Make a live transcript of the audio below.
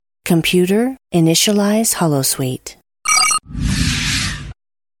Computer, initialize holosuite.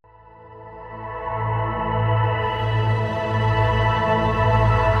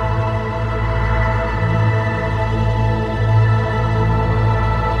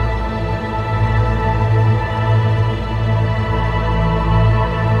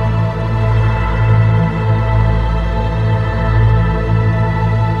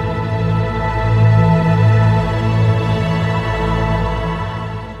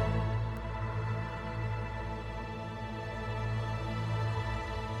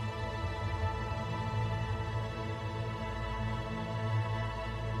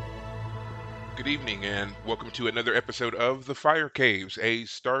 Good evening, and welcome to another episode of The Fire Caves, a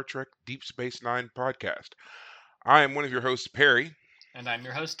Star Trek Deep Space Nine podcast. I am one of your hosts, Perry. And I'm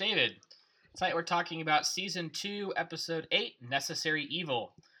your host, David. Tonight we're talking about Season 2, Episode 8, Necessary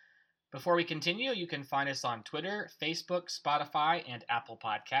Evil. Before we continue, you can find us on Twitter, Facebook, Spotify, and Apple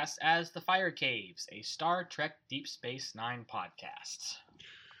Podcasts as The Fire Caves, a Star Trek Deep Space Nine podcast.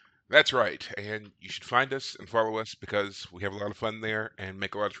 That's right, and you should find us and follow us because we have a lot of fun there and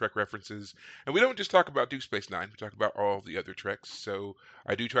make a lot of Trek references. And we don't just talk about Deep Space Nine, we talk about all the other Treks, so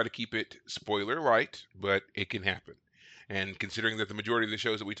I do try to keep it spoiler light, but it can happen. And considering that the majority of the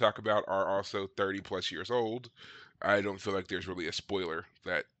shows that we talk about are also 30 plus years old, I don't feel like there's really a spoiler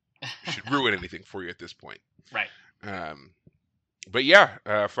that should ruin anything for you at this point. Right. But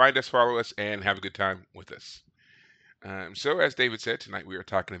yeah, find us, follow us, and have a good time with us. So, as David said, tonight we are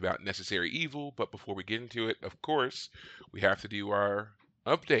talking about Necessary Evil, but before we get into it, of course, we have to do our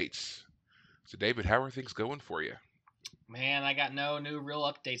updates. So, David, how are things going for you? Man, I got no new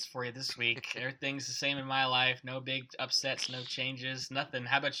real updates for you this week. Everything's the same in my life. No big upsets, no changes, nothing.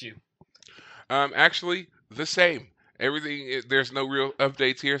 How about you? Actually, the same. There's no real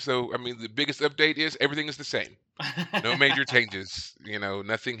updates here, so, I mean, the biggest update is everything is the same. No major changes.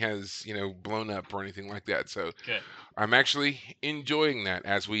 Nothing has, blown up or anything like that. So, Good. I'm actually enjoying that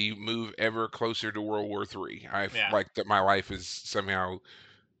as we move ever closer to World War III. I like that my life is somehow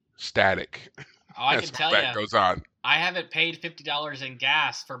static Oh, I as can tell that you, goes on. I haven't paid $50 in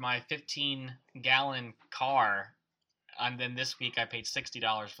gas for my 15-gallon car, and then this week I paid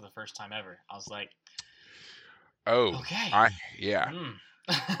 $60 for the first time ever. I was like, Oh, okay. yeah.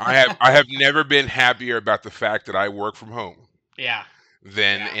 I have never been happier about the fact that I work from home. Yeah.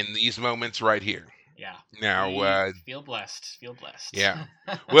 Than in these moments right here. Yeah. Now, feel blessed. Feel blessed. Yeah.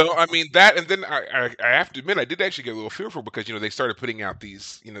 Well, I mean that, and then I have to admit I did actually get a little fearful because they started putting out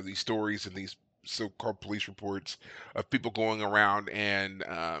these these stories and these so-called police reports of people going around and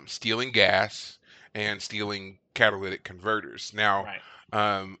stealing gas and stealing catalytic converters. Now, Right.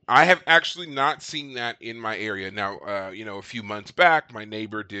 I have actually not seen that in my area. Now, a few months back, my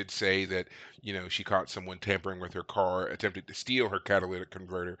neighbor did say that, she caught someone tampering with her car, attempted to steal her catalytic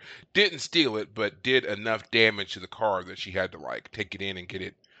converter. Didn't steal it, but did enough damage to the car that she had to take it in and get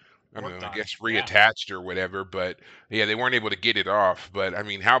it, I don't know, I guess reattached or whatever. But yeah, they weren't able to get it off. But I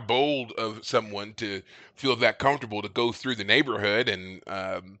mean, how bold of someone to feel that comfortable to go through the neighborhood and,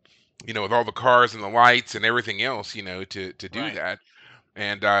 with all the cars and the lights and everything else, to do that.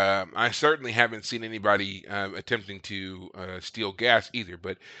 And I certainly haven't seen anybody attempting to steal gas either.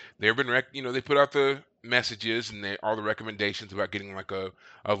 But they've been, they put out the messages and all the recommendations about getting like a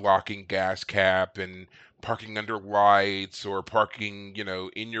locking gas cap and parking under lights or parking,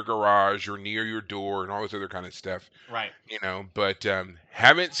 in your garage or near your door and all this other kind of stuff. Right. But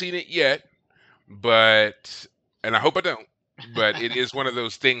haven't seen it yet. And I hope I don't. But it is one of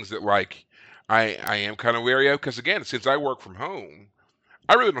those things that I am kind of wary of because again, since I work from home.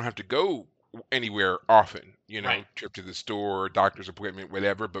 I really don't have to go anywhere often, trip to the store, doctor's appointment,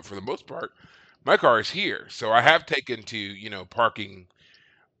 whatever. But for the most part, my car is here. So I have taken to, parking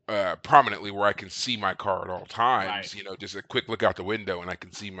prominently where I can see my car at all times, just a quick look out the window and I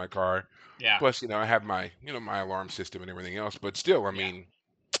can see my car. Yeah. Plus, I have my, my alarm system and everything else. But still, I mean,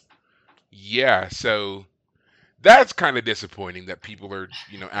 yeah. So that's kind of disappointing that people are,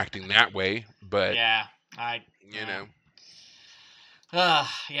 acting that way. But, yeah,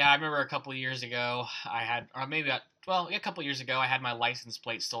 Yeah, I remember a couple of years ago I had, or maybe, a couple of years ago I had my license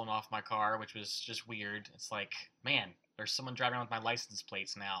plate stolen off my car, which was just weird. It's like, man, there's someone driving around with my license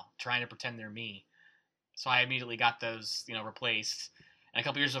plates now, trying to pretend they're me. So I immediately got those, replaced. And a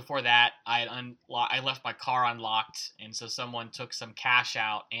couple years before that, I left my car unlocked, and so someone took some cash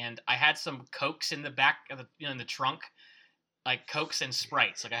out, and I had some Cokes in the back of the, in the trunk. Like Cokes and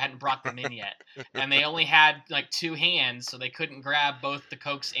Sprites. Like I hadn't brought them in yet. And they only had like two hands, so they couldn't grab both the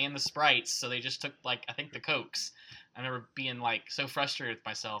Cokes and the Sprites. So they just took I think the Cokes. I remember being so frustrated with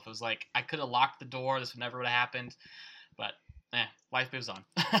myself. It was like I could have locked the door. This would never would have happened. But Life moves on.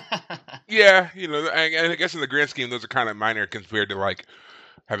 Yeah, and I guess in the grand scheme, those are kind of minor compared to like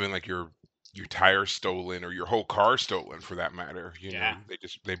having like your tire stolen or your whole car stolen for that matter. Yeah.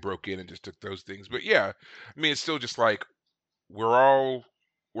 They broke in and just took those things. But yeah, I mean, it's still just like we're all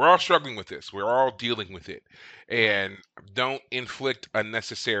we're all struggling with this. We're all dealing with it, Right. and don't inflict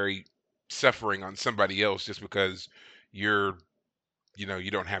unnecessary suffering on somebody else just because you're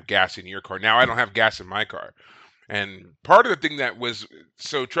you don't have gas in your car. Now I don't have gas in my car. And part of the thing that was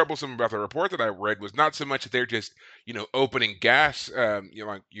so troublesome about the report that I read was not so much that they're just, opening gas,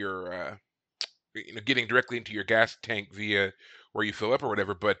 like your, getting directly into your gas tank via where you fill up or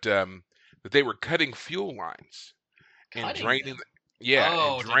whatever, but that they were cutting fuel lines and Cutting draining, them. yeah, and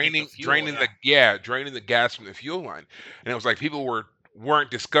Oh, to get the fuel. Yeah. draining the gas from the fuel line. And it was like people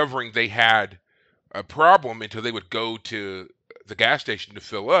weren't discovering they had a problem until they would go to the gas station to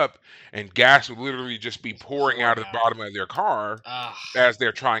fill up, and gas would literally just be It's pouring out pouring of the out. bottom of their car Ugh. as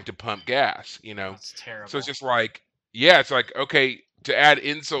they're trying to pump gas. That's So it's terrible. just like, yeah, it's like, okay, to add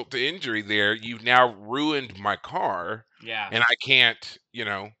insult to injury there, you've now ruined my car, Yeah. and I can't.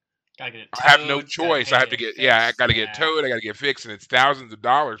 Gotta get it I have no towed. Gotta choice. pay I to have get to it get, yeah, I fixed. got to get Yeah. towed. I got to get fixed, and it's thousands of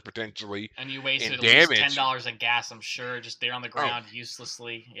dollars potentially And you in wasted at least damage. $10 in gas, I'm sure, just there on the Oh, ground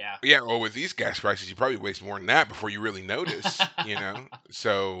uselessly. Yeah. yeah, well, with these gas prices, you probably waste more than that before you really notice.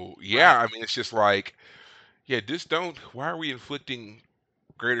 So, Right. yeah, I mean, it's just like, yeah, just don't. Why are we inflicting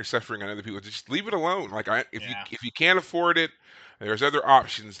greater suffering on other people? Just leave it alone. Like, if you Yeah. if you can't afford it, there's other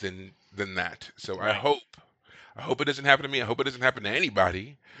options than that. So Right. I hope it doesn't happen to me. I hope it doesn't happen to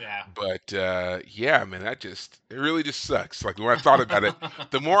anybody. Yeah. But yeah, man, it really just sucks. Like when I thought about it,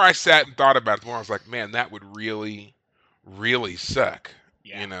 the more I sat and thought about it, the more I was like, man, that would really, really suck.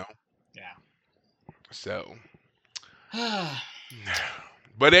 Yeah. You know. Yeah. So.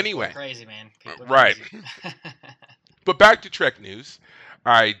 But People are anyway, crazy, man. People are right. crazy. But back to Trek news.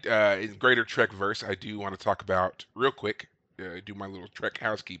 In greater Trek verse, I do want to talk about real quick. Do my little Trek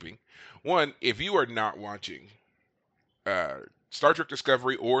housekeeping. One, if you are not watching uh, Star Trek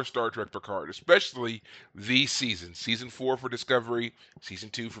Discovery or Star Trek Picard, especially these seasons, season 4 for Discovery, season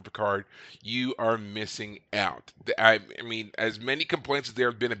 2 for Picard, you are missing out. I mean, as many complaints as there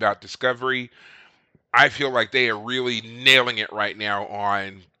have been about Discovery, I feel like they are really nailing it right now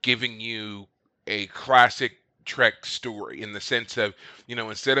on giving you a classic Trek story in the sense of,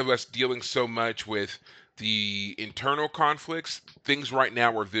 instead of us dealing so much with the internal conflicts, things right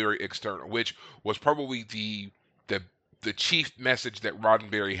now are very external, which was probably the the chief message that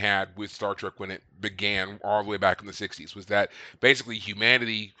Roddenberry had with Star Trek when it began all the way back in the 60s was that basically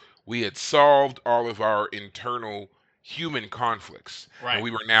humanity, we had solved all of our internal human conflicts and Right.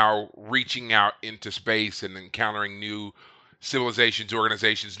 we were now reaching out into space and encountering new civilizations,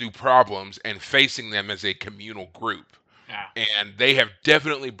 organizations, new problems, and facing them as a communal group. Yeah. And they have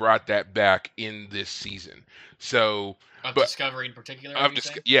definitely brought that back in this season. So, Of but Discovery in particular, are you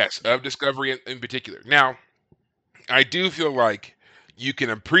saying? yes, Yeah. of Discovery in particular. Now, I do feel like you can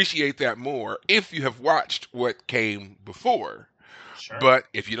appreciate that more if you have watched what came before. Sure. But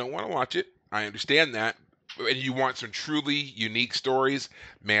if you don't want to watch it, I understand that. And you want some truly unique stories,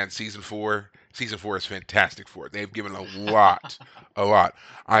 man, season four is fantastic for it. They've given a lot, a lot.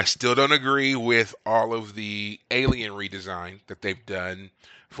 I still don't agree with all of the alien redesign that they've done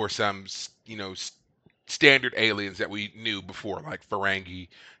for some, standard aliens that we knew before, like Ferengi,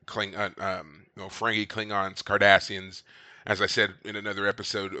 Klingons, Cardassians. As I said in another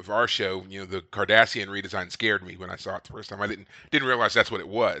episode of our show, the Cardassian redesign scared me when I saw it the first time. I didn't realize that's what it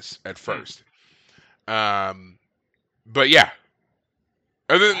was at Hmm. first. Um, but yeah,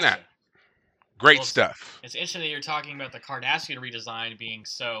 other than that, Gotcha. great Well, stuff. it's interesting that you're talking about the Cardassian redesign being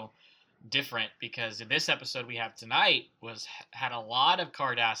so different because in this episode we have tonight had a lot of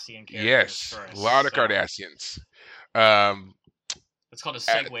Cardassian characters Yes, a lot first. of So Cardassians. Um, it's called a uh,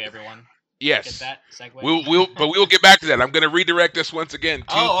 segue, everyone. Get yes, that segue? but we'll get back to that. I'm going to redirect us once again to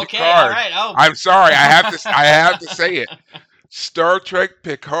Oh, okay. All Picard. right. Oh. I'm sorry, I have to say it. Star Trek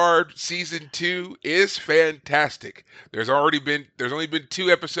Picard season 2 is fantastic. There's only been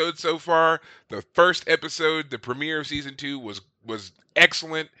 2 episodes so far. The first episode, the premiere of season 2 was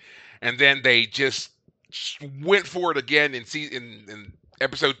excellent, and then they just went for it again in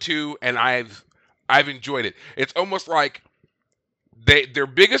episode 2, and I've enjoyed it. It's almost like their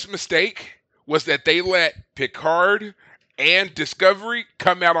biggest mistake was that they let Picard and Discovery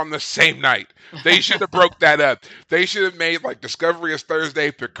come out on the same night. They should have broke that up. They should have made like Discovery is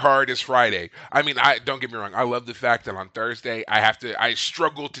Thursday, Picard is Friday. I mean, I don't get me wrong. I love the fact that on Thursday I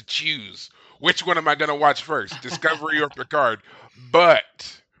struggle to choose which one am I going to watch first, Discovery or Picard.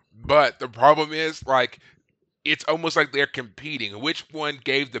 But the problem is like it's almost like they're competing. Which one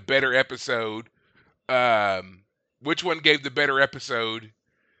gave the better episode? Um, which one gave the better episode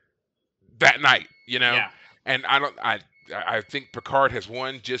that night? Yeah. And I think Picard has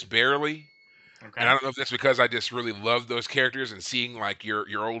won just barely. And I Okay. don't know if that's because I just really love those characters and seeing like your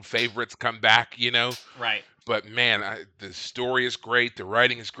old favorites come back. Right. But man, the story is great, the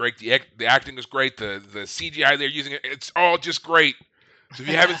writing is great, the acting is great, the CGI they're using it's all just great. So if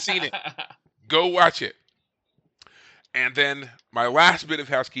you haven't seen it, go watch it. And then my last bit of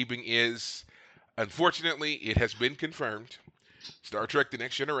housekeeping is, unfortunately, it has been confirmed. Star Trek: The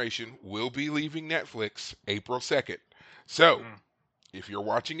Next Generation will be leaving Netflix April 2nd. So Mm, if you're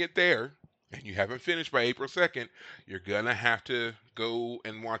watching it there and you haven't finished by April 2nd, you're gonna have to go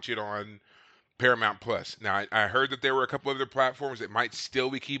and watch it on Paramount Plus. Now, I heard that there were a couple other platforms that might still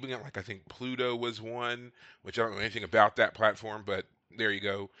be keeping it. Like I think Pluto was one, which I don't know anything about that platform, but there you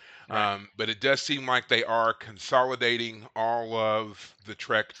go. right. But it does seem like they are consolidating all of the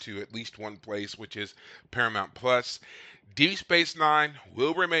Trek to at least one place, which is Paramount Plus. Deep Space Nine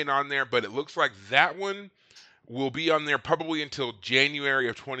will remain on there, but it looks like that one will be on there probably until January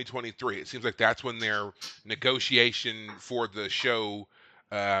of 2023. It seems like that's when their negotiation for the show,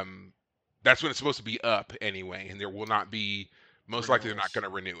 um, that's when it's supposed to be up anyway, and there will not be, most likely they're not Renewals. going to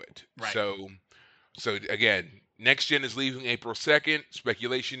renew it. Right. So again, Next Gen is leaving April 2nd.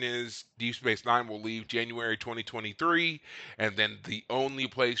 Speculation is Deep Space Nine will leave January 2023, and then the only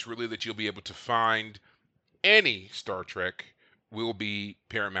place really that you'll be able to find any Star Trek will be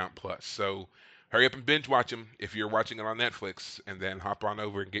Paramount Plus. So hurry up and binge watch them if you're watching it on Netflix, and then hop on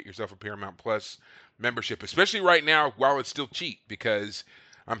over and get yourself a Paramount Plus membership, especially right now while it's still cheap, because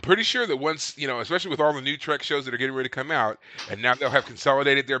I'm pretty sure that once, especially with all the new Trek shows that are getting ready to come out, and now they'll have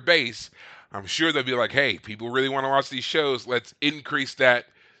consolidated their base, I'm sure they'll be like, hey, people really want to watch these shows. Let's increase that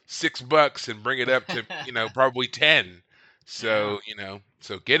 $6 and bring it up to, probably 10. Yeah.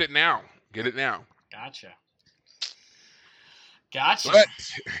 So get it now. Get it now. Gotcha. Gotcha. But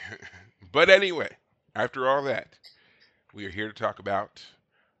but anyway, after all that, we are here to talk about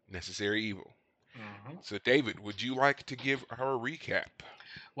Necessary Evil. Hmm. So David, would you like to give our recap?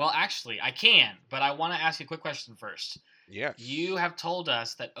 Well, actually, I can, but I want to ask you a quick question first. Yes. You have told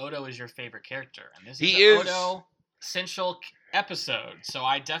us that Odo is your favorite character, and this is He an is. Odo central episode. So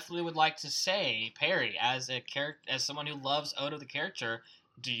I definitely would like to say, Perry, as a character, as someone who loves Odo the character,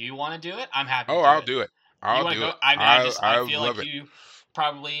 do you want to do it? I'm happy Oh, to do I'll it. do it. You I'll want to do go? it. I mean, I I feel love like it. you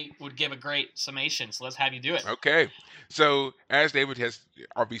probably would give a great summation. So let's have you do it. Okay. So, as David has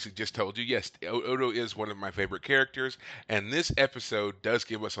obviously just told you, yes, Odo is one of my favorite characters, and this episode does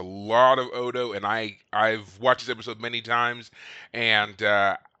give us a lot of Odo, and I've watched this episode many times, and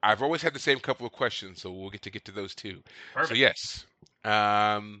I've always had the same couple of questions, so we'll get to those too. So, Perfect. yes.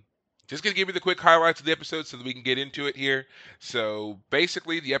 Um, just going to give you the quick highlights of the episode so that we can get into it here. So,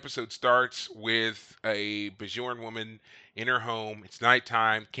 basically, the episode starts with a Bajoran woman in her home. It's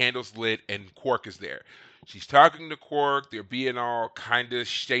nighttime, candles lit, and Quark is there. She's talking to Quark. They're being all kind of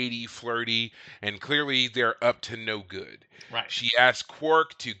shady, flirty, and clearly they're up to no good. Right. She asks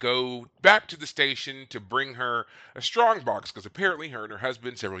Quark to go back to the station to bring her a strong box because apparently her and her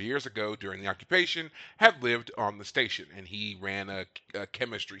husband, several years ago during the occupation, had lived on the station and he ran a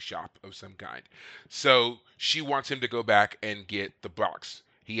chemistry shop of some kind. So she wants him to go back and get the box.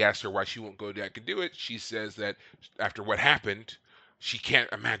 He asks her why she won't go back and do it. She says that after what happened, she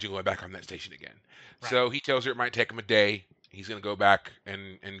can't imagine going back on that station again. Right. So he tells her it might take him a day. He's going to go back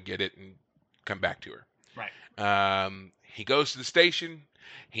and get it and come back to her. Right. He goes to the station.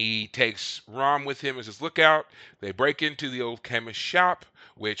 He takes Rom with him as his lookout. They break into the old chemist shop,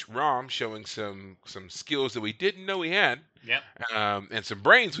 which Rom, showing some skills that we didn't know he had, Yep. and some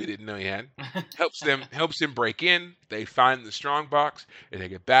brains we didn't know he had, helps him break in. They find the strong box. They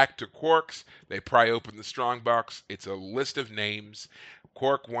take it back to Quark's. They pry open the strong box. It's a list of names.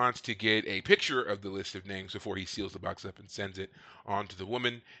 Quark wants to get a picture of the list of names before he seals the box up and sends it on to the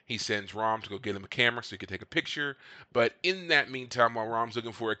woman. He sends Rom to go get him a camera so he can take a picture. But in that meantime, while Rom's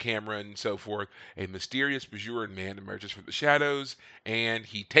looking for a camera and so forth, a mysterious Bajoran man emerges from the shadows and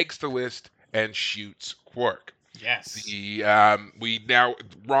he takes the list and shoots Quark. Yes. We now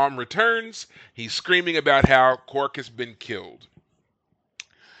Rom returns. He's screaming about how Quark has been killed.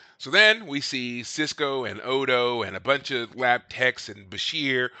 So then we see Cisco and Odo and a bunch of lab techs and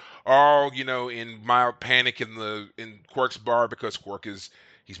Bashir all, in mild panic in Quark's bar because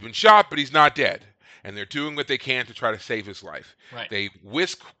he's been shot but he's not dead. And they're doing what they can to try to save his life. Right. They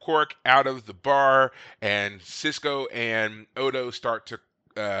whisk Quark out of the bar, and Cisco and Odo start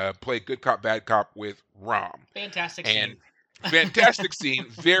to play good cop, bad cop with Rom. Fantastic And scene. Fantastic scene,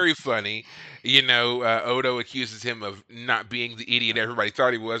 very funny. Odo accuses him of not being the idiot everybody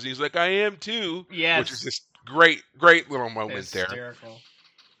thought he was. And he's like, "I am too," which is Yes. just great, great little moment there. Hysterical.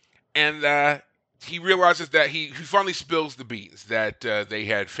 And he realizes that he finally spills the beans that they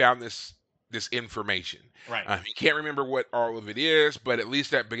had found this information. Right. He can't remember what all of it is, but at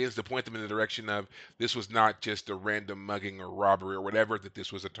least that begins to point them in the direction of this was not just a random mugging or robbery or whatever, that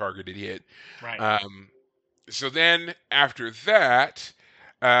this was a targeted hit. Right. Um, so then after that,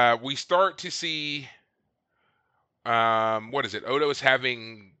 we start to see what is it? Odo is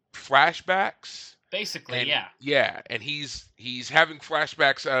having flashbacks. Basically, And yeah. yeah, and he's having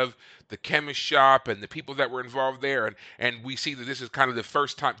flashbacks of the chemist shop and the people that were involved there, and we see that this is kind of the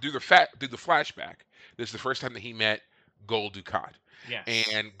first time through the flashback. This is the first time that he met Gold Dukat. Yes.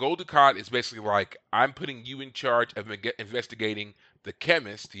 And Gold Dukat is basically like, I'm putting you in charge of investigating the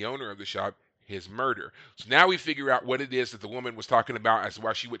chemist, the owner of the shop, his murder. So now we figure out what it is that the woman was talking about as to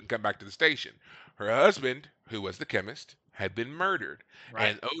why she wouldn't come back to the station. Her husband, who was the chemist, had been murdered, Right.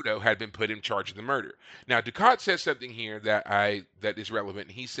 and Odo had been put in charge of the murder. Now Dukat says something here that is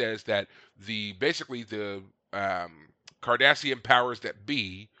relevant. He says that the Cardassian powers that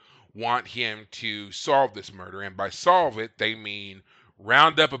be want him to solve this murder, and by solve it they mean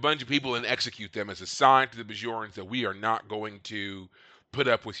round up a bunch of people and execute them as a sign to the Bajorans that we are not going to put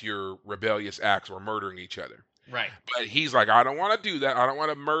up with your rebellious acts or murdering each other. Right. But he's like, I don't want to do that. I don't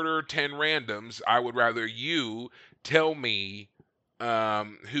want to murder 10 randoms. I would rather you tell me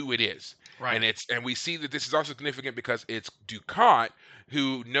who it is. Right. And we see that this is also significant because it's Dukat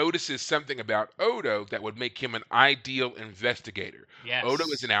who notices something about Odo that would make him an ideal investigator. Yes. Odo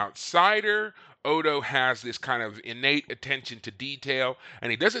is an outsider. Odo has this kind of innate attention to detail,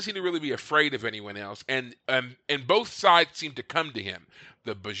 and he doesn't seem to really be afraid of anyone else. And both sides seem to come to him.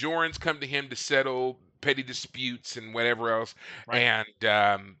 The Bajorans come to him to settle petty disputes and whatever else, Right.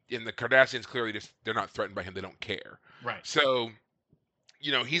 and in the Cardassians clearly they're not threatened by him. They don't care. Right. So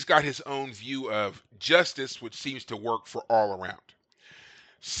he's got his own view of justice, which seems to work for all around.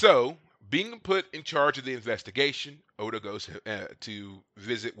 So, being put in charge of the investigation, Odo goes to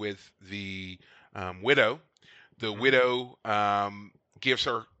visit with the widow. The widow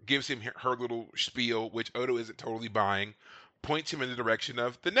gives him her little spiel, which Odo isn't totally buying. Points him in the direction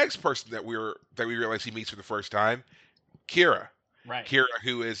of the next person that we realize he meets for the first time, Kira. Right. Kira,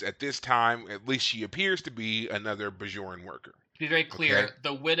 who is at this time, at least she appears to be, another Bajoran worker. To be very clear, Okay.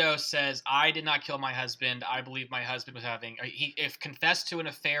 the widow says, "I did not kill my husband. I believe my husband was if confessed to an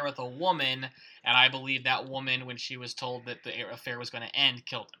affair with a woman, and I believe that woman, when she was told that the affair was going to end,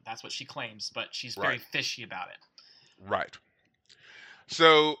 killed him." That's what she claims, but she's very fishy about it. Right.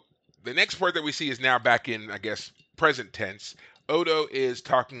 So the next part that we see is now back in, I guess, present tense. Odo is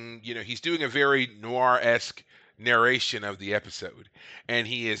talking, he's doing a very noir-esque narration of the episode. And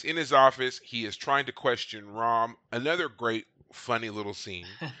he is in his office. He is trying to question Rom. Another great, funny little scene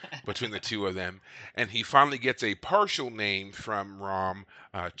between the two of them. And he finally gets a partial name from Rom,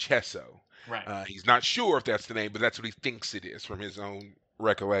 Chesso. Right. He's not sure if that's the name, but that's what he thinks it is from his own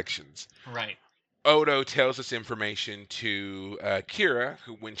recollections. Right. Odo tells this information to Kira,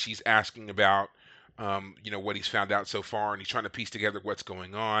 who, when she's asking about, what he's found out so far, and he's trying to piece together what's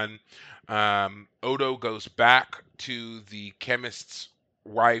going on. Odo goes back to the chemist's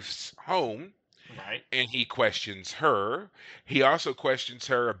wife's home, Right. and he questions her. He also questions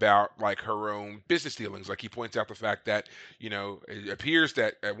her about like her own business dealings. Like he points out the fact that, it appears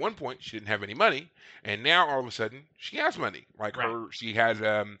that at one point she didn't have any money, and now all of a sudden she has money. Like she had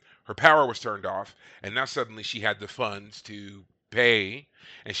her power was turned off, and now suddenly she had the funds to pay,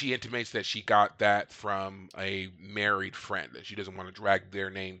 and she intimates that she got that from a married friend, that she doesn't want to drag their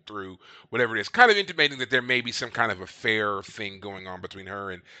name through whatever it is, kind of intimating that there may be some kind of affair thing going on between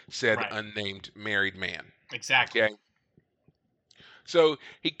her and said unnamed married man. Exactly. Okay. So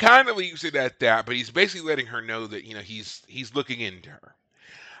he kind of leaves it at that, but he's basically letting her know that he's looking into her.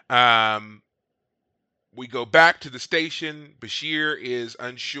 We go back to the station. Bashir is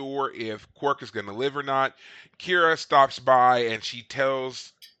unsure if Quark is going to live or not. Kira stops by and she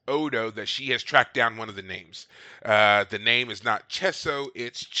tells Odo that she has tracked down one of the names. The name is not Chesso,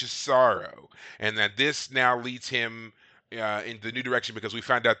 it's Cesaro. And that this now leads him in the new direction, because we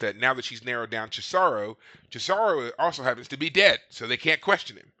found out that now that she's narrowed down Cesaro also happens to be dead, so they can't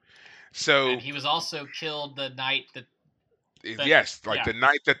question him. So, and he was also killed the night that the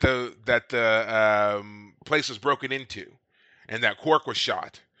night that the place was broken into, and that Quark was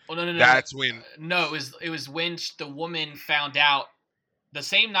shot. Well, no. That's when. No, it was when the woman found out. The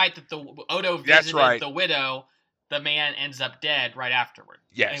same night that the Odo visited the widow, the man ends up dead right afterward.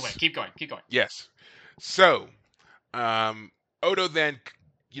 Yes. Anyway, keep going. Yes. So, Odo then,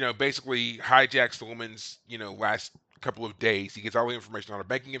 basically hijacks the woman's, last couple of days. He gets all the information, all the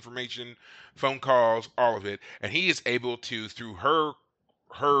banking information, phone calls, all of it, and he is able to, through her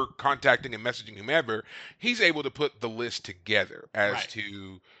contacting and messaging whomever, he's able to put the list together as Right.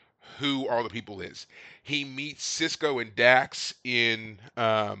 to who all the people is. He meets Cisco and Dax in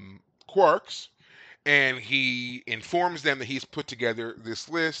Quarks, and he informs them that he's put together this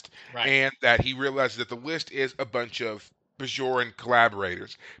list, Right. and that he realizes that the list is a bunch of Bajoran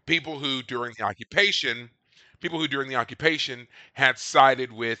collaborators, people who during the occupation, had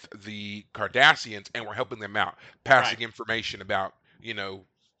sided with the Cardassians and were helping them out, Right. passing information about,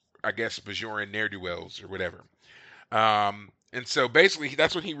 I guess Bajoran ne'er do wells or whatever. And so basically,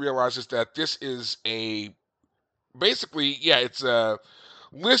 that's when he realizes that this is it's a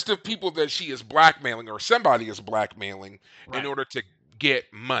list of people that she is blackmailing, or somebody is blackmailing, in Right. order to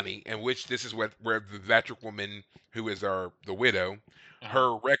get money. And which this is where the Vatric woman, who is the widow, Uh-huh.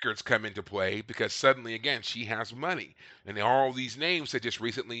 her records come into play, because suddenly again she has money, and all these names had just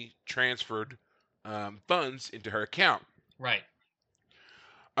recently transferred funds into her account. Right.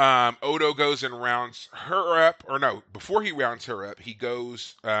 Odo goes and rounds her up, or no, before he rounds her up, he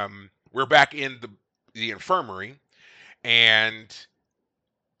goes. We're back in the infirmary, and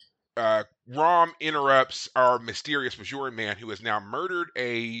Rom interrupts our mysterious Bajoran man, who has now murdered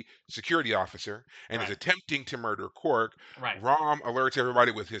a security officer and is Right. attempting to murder Quark. Right. Rom alerts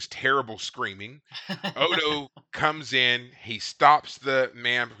everybody with his terrible screaming. Odo comes in, he stops the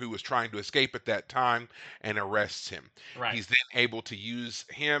man who was trying to escape at that time and arrests him. Right. He's then able to use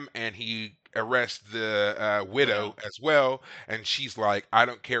him, and he arrests the widow Widow. as well. And she's like, I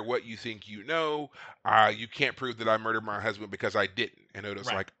don't care what you think you know. You can't prove that I murdered my husband because I didn't. And Odo's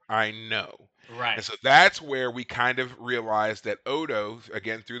Right. like, I know. And Right. so that's where we kind of realize that Odo,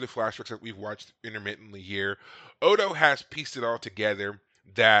 again, through the flashbacks that we've watched intermittently here, Odo has pieced it all together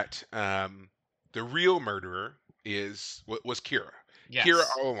that the real murderer was Kira. Kira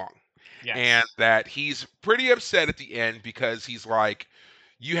Yes. all along. And Yes. that he's pretty upset at the end, because he's like,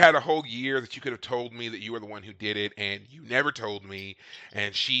 you had a whole year that you could have told me that you were the one who did it, and you never told me.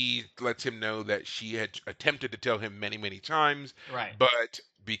 And she lets him know that she had attempted to tell him many, many times, Right. but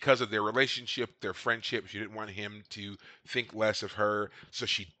because of their relationship, their friendship, she didn't want him to think less of her, so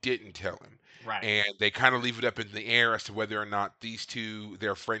she didn't tell him. Right. And they kind of leave it up in the air as to whether or not these two,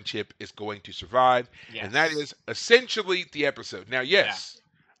 their friendship, is going to survive. And that Yes. is essentially the episode. Now, Yeah. yes,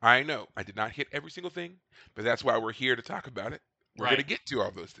 I know I did not hit every single thing, but that's why we're here to talk about it. We're going to Right. get to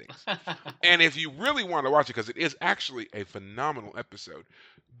all those things. And if you really want to watch it, because it is actually a phenomenal episode,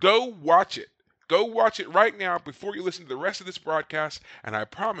 go watch it. Go watch it right now before you listen to the rest of this broadcast, and I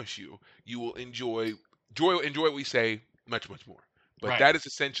promise you, you will enjoy what we say much, much more. But Right. that is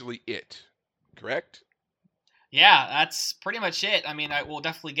essentially it. Correct? Yeah, that's pretty much it. I mean, I will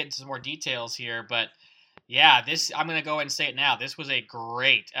definitely get into some more details here, but yeah, I'm gonna go ahead and say it now. This was a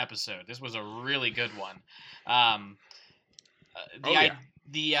great episode. This was a really good one. Um, Oh the yeah. I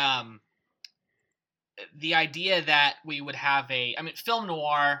the the idea that we would have film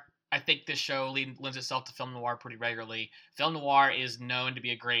noir. I think this show lends itself to film noir pretty regularly. Film noir is known to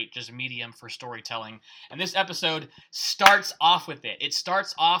be a great just medium for storytelling, and this episode starts off with it. It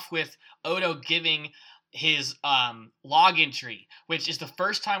starts off with Odo giving his log entry, which is the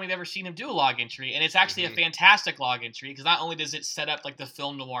first time we've ever seen him do a log entry, and it's actually a Mhm. fantastic log entry, because not only does it set up like the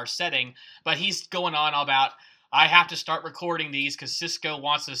film noir setting, but he's going on all about, I have to start recording these because Cisco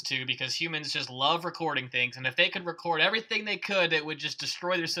wants us to, because humans just love recording things, and if they could record everything they could, it would just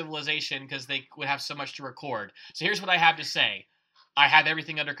destroy their civilization because they would have so much to record. So here's what I have to say: I have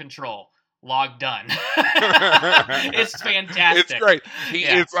everything under control. Log done. It's It's fantastic. great.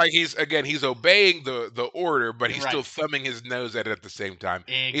 Yeah. It's like he's obeying the order, but he's still Right. thumbing his nose at it at the same time.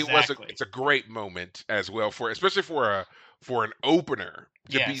 Exactly. It's a great moment as well, especially for an opener,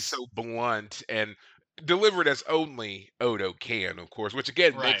 to be Yes. so blunt and delivered as only Odo can, of course. Which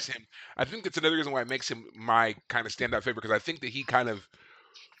again Right. makes him. I think that's another reason why it makes him my kind of standout favorite, because I think that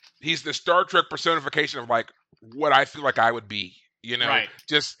he's the Star Trek personification of like what I feel like I would be. Right.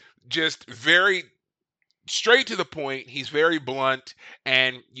 Just very straight to the point. He's very blunt,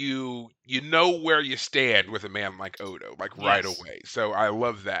 and you know where you stand with a man like Odo, like right Yes. away. So I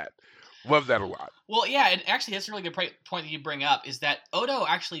love that. Love that a lot. Well, yeah, and actually, that's a really good point that you bring up. Is that Odo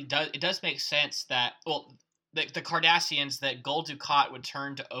actually does? It does make sense that, well, the Cardassians, that Gul Dukat would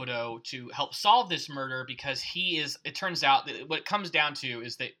turn to Odo to help solve this murder, because he is. It turns out that what it comes down to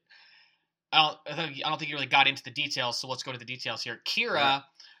is that I don't think you really got into the details. So let's go to the details here. Kira Right.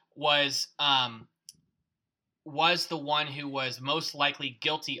 was the one who was most likely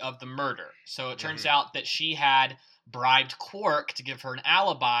guilty of the murder. So it turns Hmm. out that she had bribed Quark to give her an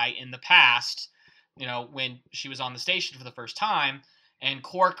alibi in the past, when she was on the station for the first time. And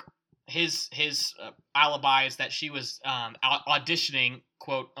Quark, his alibi is that she was auditioning,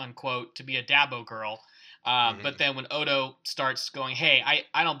 quote unquote, to be a Dabo girl. But then when Odo starts going, hey,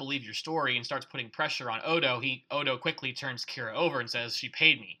 I don't believe your story, and starts putting pressure on Odo, Odo quickly turns Kira over and says, she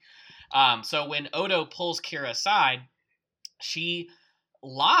paid me. So when Odo pulls Kira aside, she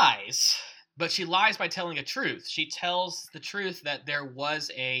lies, but she lies by telling a truth. She tells the truth that there was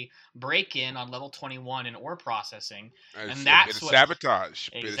a break-in on level 21 in ore processing, and A bit that's of what sabotage.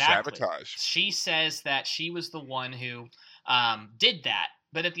 Bit of exactly. sabotage. She says that she was the one who did that.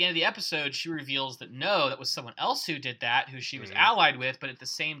 But at the end of the episode, she reveals that no, that was someone else who did that, who she was allied with. But at the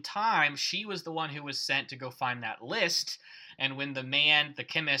same time, she was the one who was sent to go find that list. And when the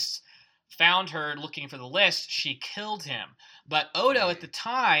chemist, found her looking for the list, she killed him. But Odo, at the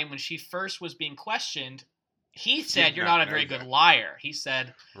time, when she first was being questioned, he said, "You're not a very good liar." He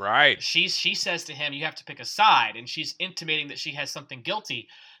said, right. She says to him, "You have to pick a side," and she's intimating that she has something guilty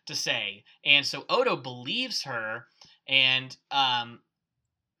to say. And so Odo believes her, and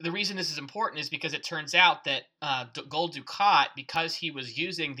the reason this is important is because it turns out that Gul Dukat, because he was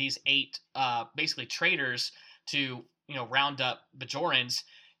using these 8 basically traitors to round up Bajorans,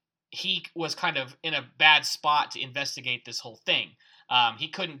 he was kind of in a bad spot to investigate this whole thing. He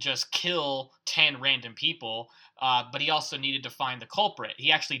couldn't just kill 10 random people, but he also needed to find the culprit.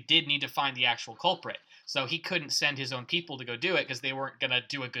 He actually did need to find the actual culprit. So he couldn't send his own people to go do it because they weren't going to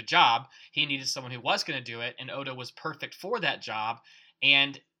do a good job. He needed someone who was going to do it, and Odo was perfect for that job.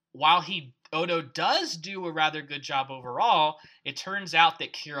 And while Odo does do a rather good job overall, it turns out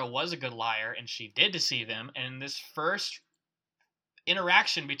that Kira was a good liar, and she did deceive him. And in this first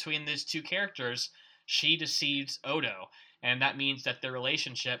interaction between these two characters, she deceives Odo, and that means that their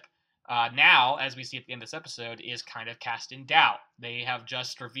relationship now, as we see at the end of this episode, is kind of cast in doubt. They have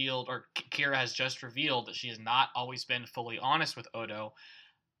just revealed, or Kira has just revealed, that she has not always been fully honest with Odo.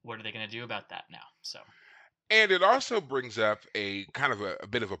 What are they going to do about that now? And it also brings up a kind of a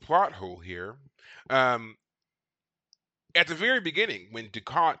bit of a plot hole here. At the very beginning, when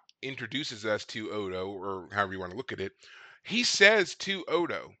Dukat introduces us to Odo, or however you want to look at it, he says to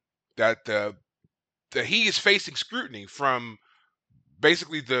Odo that that he is facing scrutiny from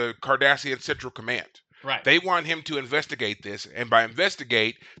basically the Cardassian Central Command. Right. They want him to investigate this, and by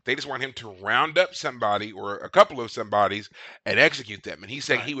investigate, they just want him to round up somebody or a couple of somebodies and execute them. And he's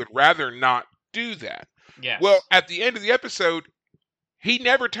saying he would rather not do that. Yes. Well, at the end of the episode, he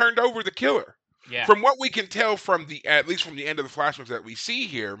never turned over the killer. Yeah. From what we can tell from at least from the end of the flashbacks that we see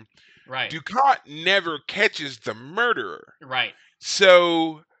here, right. Dukat never catches the murderer. Right.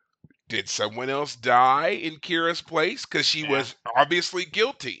 So did someone else die in Kira's place? Because she was obviously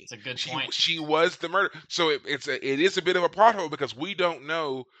guilty. It's a good point. She was the murderer. So it is a bit of a plot hole because we don't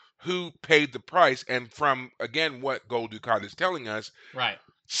know who paid the price. And from, again, what Gul Dukat is telling us, right,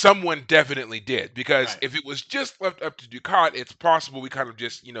 someone definitely did. Because if it was just left up to Dukat, it's possible we kind of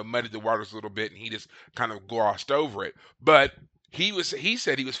just, muddied the waters a little bit and he just kind of glossed over it. But he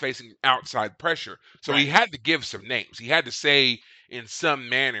said he was facing outside pressure. So he had to give some names. He had to say in some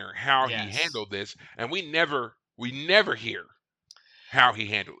manner how he handled this, and we never hear how he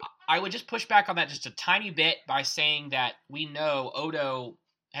handled it. I would just push back on that just a tiny bit by saying that we know Odo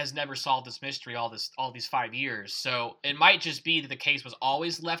has never solved this mystery all these 5 years. So it might just be that the case was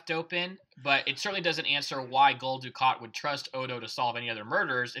always left open, but it certainly doesn't answer why Gul Dukat would trust Odo to solve any other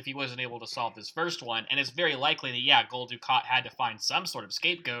murders if he wasn't able to solve this first one. And it's very likely that Gul Dukat had to find some sort of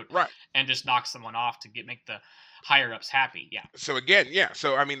scapegoat and just knock someone off to make the higher ups happy. Yeah. So again,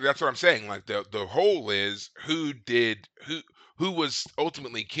 So I mean, that's what I'm saying. Like the whole is who was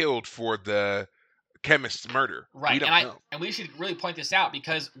ultimately killed for the chemist's murder. Right. We don't know. And we should really point this out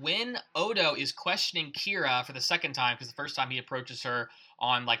because when Odo is questioning Kira for the second time, because the first time he approaches her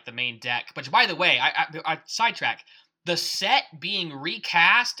on like the main deck, but by the way, I sidetrack. The set being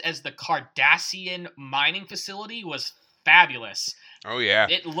recast as the Cardassian mining facility was fabulous. Oh yeah,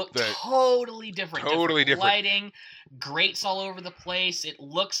 it looked totally different. Totally different lighting, grates all over the place. It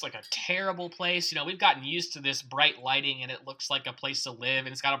looks like a terrible place. We've gotten used to this bright lighting, and it looks like a place to live, and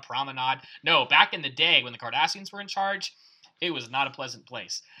it's got a promenade. No, back in the day when the Cardassians were in charge, it was not a pleasant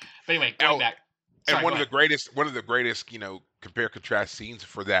place. But anyway, going back. Sorry, and one of the greatest, compare contrast scenes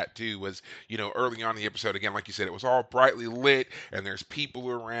for that too was, early on in the episode, again, like you said, it was all brightly lit and there's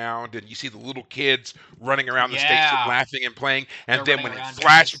people around and you see the little kids running around the station laughing and playing. And then when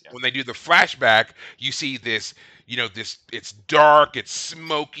when they do the flashback, you see this, it's dark, it's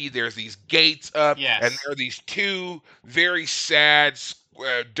smoky, there's these gates up, and there are these two very sad,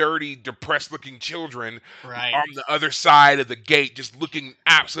 dirty, depressed-looking children Right. on the other side of the gate, just looking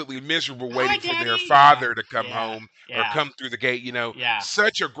absolutely miserable, Hi, waiting for their Daddy. Yeah. father to come Yeah. home or Yeah. come through the gate. Yeah.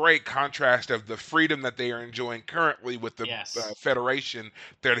 Such a great contrast of the freedom that they are enjoying currently with the Yes. Federation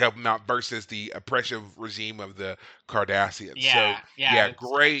there to help them out versus the oppressive regime of the Cardassians. So, Yeah. Yeah. yeah,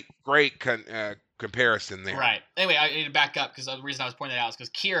 great comparison there. Right. Anyway, I need to back up because the reason I was pointing that out is because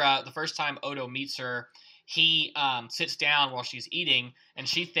Kira, the first time Odo meets her, he sits down while she's eating, and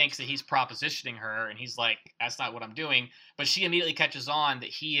she thinks that he's propositioning her, and he's like, "That's not what I'm doing." But she immediately catches on that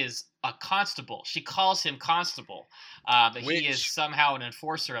he is a constable. She calls him constable, that he is Which somehow an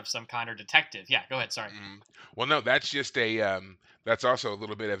enforcer of some kind or detective. Yeah, go ahead. Sorry. Well, no, that's just that's also a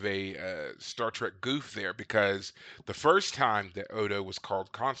little bit of a Star Trek goof there because the first time that Odo was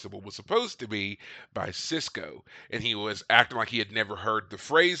called Constable was supposed to be by Cisco, and he was acting like he had never heard the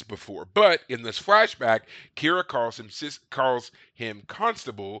phrase before. But in this flashback, Kira calls him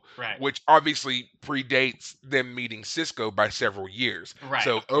Constable, Right. which obviously predates them meeting Cisco by several years. Right.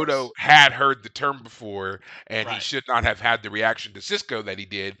 So Of Odo course. had heard the term before, and he Right. should not have had the reaction to Cisco that he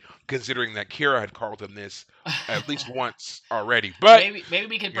did, considering that Kira had called him this at least once already. But Maybe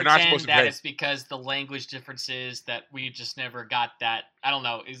we can you're not supposed pretend to that pay. it's because the language differences that we just never got that. I don't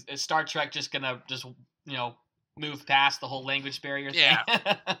know. Is Star Trek just gonna just move past the whole language barrier thing?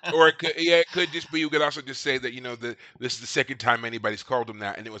 Yeah. Or it could just be. You could also just say that that this is the second time anybody's called him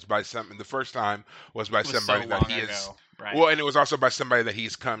that, and it was by some. And the first time was by It was so somebody that long he is. ago. Right. Well, and it was also by somebody that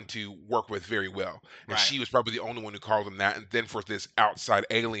he's come to work with very well, and Right. she was probably the only one who called him that. And then for this outside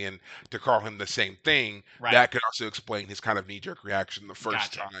alien to call him the same thing, Right. that could also explain his kind of knee-jerk reaction the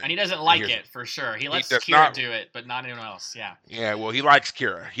first Gotcha. time And he doesn't he like hears it for sure. He he lets does Kira not. do it, but not anyone else. Yeah. Yeah, well, he likes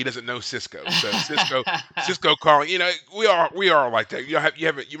Kira. He doesn't know Cisco. So Cisco calling. We are like that.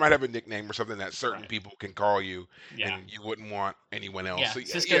 You might have a nickname or something that certain Right. people can call you, Yeah. and you wouldn't want anyone else. Yeah. So yeah,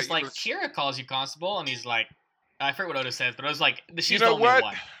 yeah. Cisco's like, Kira calls you constable, and he's like, I forget what Odo says, but I was like, You she's the know only what?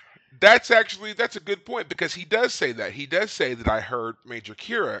 one. That's a good point because he does say that. He does say that I heard Major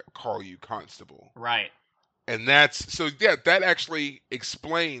Kira call you Constable, Right. and that's so. Yeah, that actually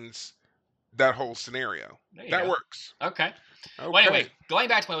explains that whole scenario. There you That go. works. Okay. Well, Okay. anyway, going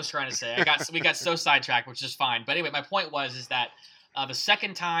back to what I was trying to say, we got so sidetracked, which is fine. But anyway, my point is that the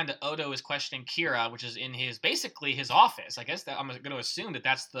second time that Odo is questioning Kira, which is in basically his office. I guess that I'm going to assume that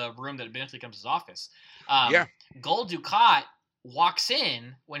that's the room that eventually becomes his office. Yeah. Gul Dukat walks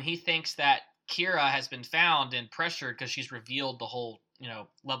in when he thinks that Kira has been found and pressured because she's revealed the whole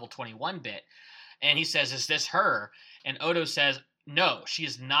level 21 bit, and he says, "Is this her?" And Odo says, "No, she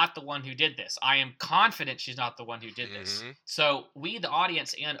is not the one who did this. I am confident she's not the one who did this." hmm So we, the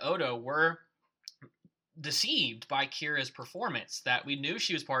audience, and Odo were deceived by Kira's performance. That we knew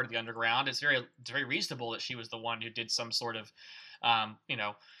she was part of the underground. It's very reasonable that she was the one who did some sort of, um, you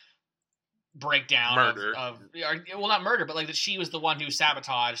know, breakdown Murder. well, not murder, but like that she was the one who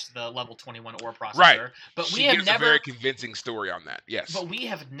sabotaged the level 21 ore Right. processor. But we She have gives a very never convincing story on that. Yes. but we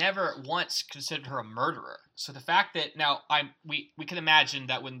have never once considered her a murderer. So the fact that now we can imagine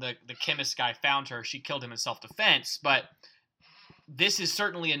that when the chemist guy found her, she killed him in self-defense, but this is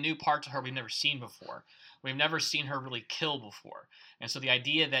certainly a new part to her we've never seen before. We've never seen her really kill before. And so the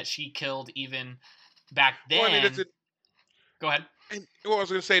idea that she killed even back Well, and it then. doesn't. Go ahead. And well, I was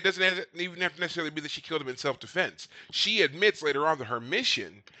going to say it doesn't even have to necessarily be that she killed him in self-defense. She admits later on that her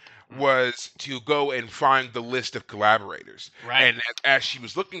mission was to go and find the list of collaborators, Right. and as she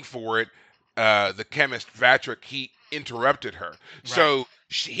was looking for it, the chemist Vatrick he interrupted her. Right. So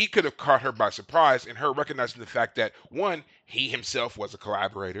he could have caught her by surprise, and her recognizing the fact that one, he himself was a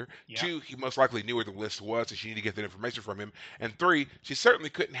collaborator. Yeah. Two, he most likely knew where the list was, and she needed to get that information from him. And three, she certainly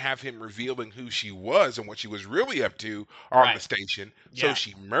couldn't have him revealing who she was and what she was really up to on Right. the station. Yeah. So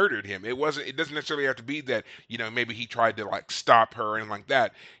she murdered him. It doesn't necessarily have to be that, maybe he tried to like stop her or anything like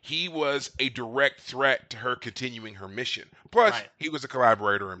that. He was a direct threat to her continuing her mission. Plus, Right. he was a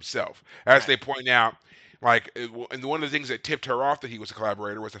collaborator himself. As Right. they point out, and one of the things that tipped her off that he was a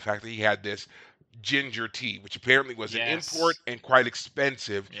collaborator was the fact that he had this ginger tea, which apparently was an Yes. import and quite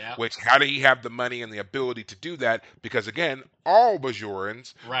expensive. Yeah. Which, how did he have the money and the ability to do that? Because again, all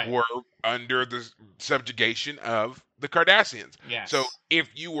Bajorans Right. were under the subjugation of the Cardassians. Yes. So if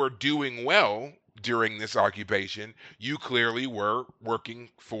you were doing well during this occupation, you clearly were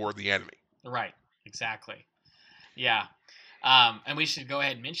working for the enemy. Right. Exactly. Yeah. And we should go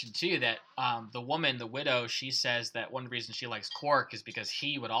ahead and mention too that the woman, the widow, she says that one reason she likes Quark is because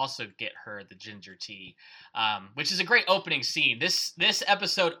he would also get her the ginger tea, which is a great opening scene. This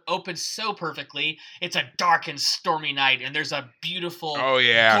episode opens so perfectly. It's a dark and stormy night, and there's a beautiful, Oh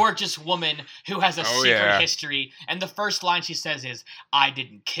yeah. gorgeous woman who has a Oh secret yeah. history. And the first line she says is, "I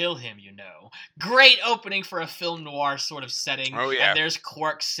didn't kill him, you know." Great opening for a film noir sort of setting. Oh yeah. And there's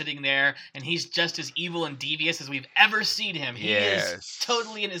Quark sitting there, and he's just as evil and devious as we've ever seen him. He is Yes.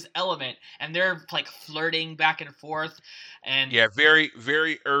 totally in his element, and they're like flirting back and forth. And Yeah, very,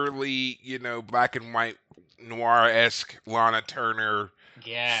 very early, black and white noir-esque Lana Turner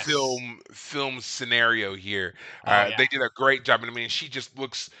yes, film scenario here. oh They yeah, did a great job. And I mean,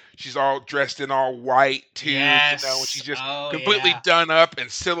 she's all dressed in all white too, and yes, she's just oh completely yeah, done up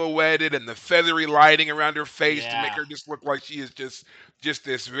and silhouetted, and the feathery lighting around her face to make yeah, her just look like she is just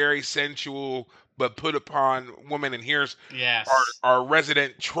this very sensual but put upon woman. And here's yes, our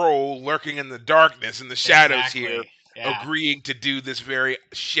resident troll lurking in the darkness in the shadows here, exactly, yeah, agreeing to do this very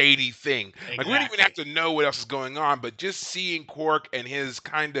shady thing. Like we don't even have exactly, to know what else is going on, but just seeing Quark and his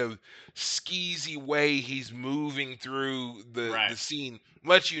kind of skeezy way he's moving through the right. scene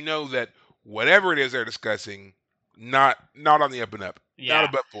lets you know that whatever it is they're discussing, not on the up and up, not Yeah.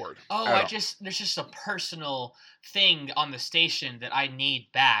 above board Oh, at all. there's just a personal thing on the station that I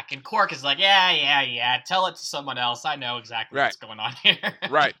need back. And Quark is like, yeah, yeah, yeah. Tell it to someone else. I know exactly Right, what's going on here.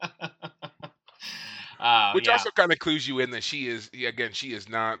 right. Oh, Which yeah. also kind of clues you in that she is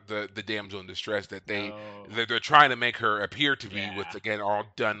not the damsel in distress that No. they're trying to make her appear to be, with Yeah. again all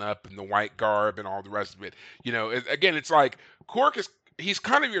done up in the white garb and all the rest of it. Again, it's like Quark is he's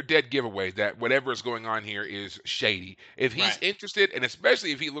kind of your dead giveaway that whatever is going on here is shady. If he's Right. interested, and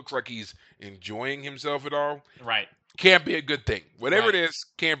especially if he looks like he's enjoying himself at all, Right. can't be a good thing. Whatever it Right. is,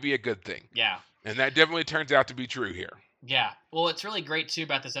 can't be a good thing. Yeah. And that definitely turns out to be true here. Yeah. Well, what's really great too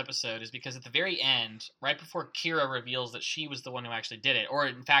about this episode is because at the very end, right before Kira reveals that she was the one who actually did it, or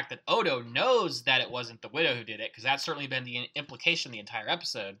in fact that Odo knows that it wasn't the widow who did it, because that's certainly been the implication the entire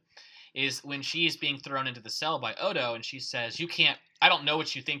episode, is when she's being thrown into the cell by Odo and she says, "You can't, I don't know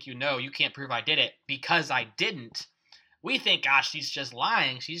what you think you know. You can't prove I did it because I didn't." We think, gosh, she's just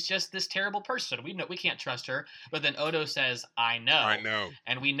lying. She's just this terrible person. We know we can't trust her. But then Odo says, "I I know," know.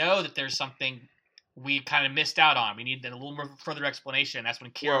 and we know that there's something we kind of missed out on. We need a little more further explanation. That's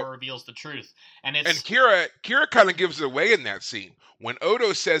when Well, Kira reveals the truth, and and it's Kira kind of gives it away in that scene when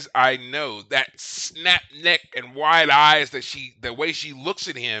Odo says, "I know," that snap neck and wide eyes the way she looks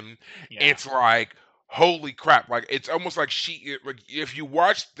at him. yeah, It's like, holy crap! Like it's almost like like if you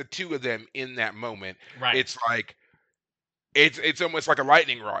watch the two of them in that moment, right, it's like it's almost like a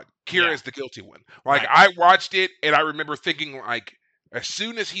lightning rod. Kira yeah, is the guilty one. Like right, I watched it and I remember thinking like as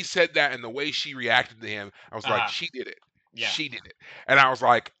soon as he said that and the way she reacted to him, I was like, uh, she did it. yeah, She did it. And I was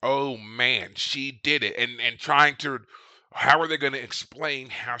like, oh man, she did it. And trying to how are they going to explain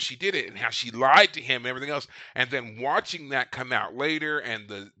how she did it and how she lied to him and everything else? And then watching that come out later and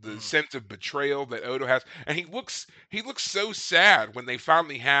the mm, sense of betrayal that Odo has, and he looks so sad when they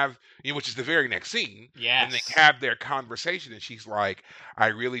finally have, which is the very next scene, and they yes, have their conversation, and she's like, "I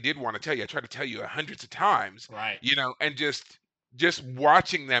really did want to tell you. I tried to tell you hundreds of times, right, and just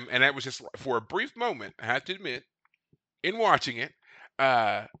watching them, and that was just for a brief moment. I have to admit, in watching it,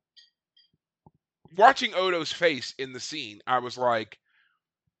 uh, watching Odo's face in the scene, I was like,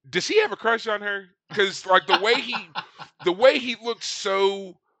 does he have a crush on her? Because like the way he looked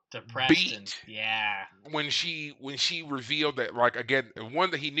so depressed and beat yeah, when she revealed that, like, again,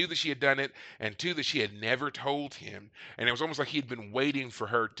 one, that he knew that she had done it, and two, that she had never told him, and it was almost like he had been waiting for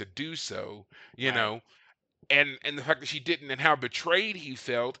her to do so, you right, know and the fact that she didn't, and how betrayed he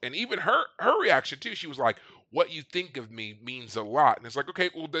felt, and even her reaction too. She was like, "What you think of me means a lot," and it's like, okay,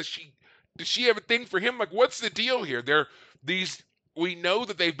 well, does she have a thing for him? Like, what's the deal here? These We know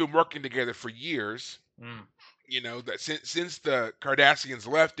that they've been working together for years, mm, that since the Cardassians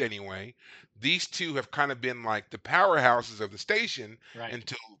left anyway. These two have kind of been like the powerhouses of the station right,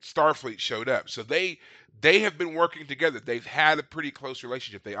 until Starfleet showed up. So they have been working together. They've had a pretty close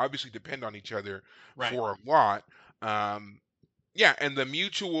relationship. They obviously depend on each other right. for a lot. Um, yeah, and the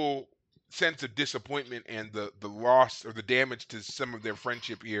mutual sense of disappointment and the loss or the damage to some of their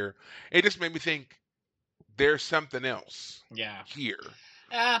friendship here, it just made me think there's something else Yeah. here.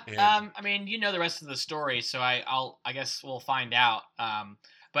 And I mean, you know the rest of the story, so I guess we'll find out.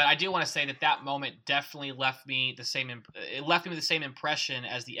 But I do want to say that that moment definitely left me the same. It left me with the same impression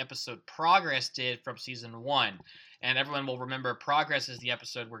as the episode Progress did from season one. And everyone will remember Progress is the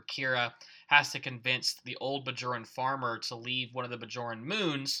episode where Kira has to convince the old Bajoran farmer to leave one of the Bajoran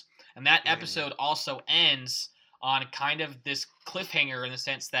moons, and that mm, episode also ends on kind of this cliffhanger in the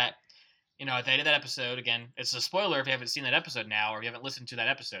sense that, at the end of that episode, again, it's a spoiler if you haven't seen that episode now or if you haven't listened to that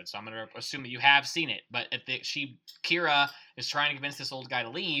episode. So I'm going to assume that you have seen it. But Kira is trying to convince this old guy to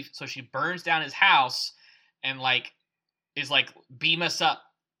leave, so she burns down his house and is like, beam us up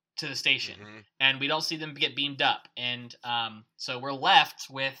to the station, and we don't see them get beamed up, and so we're left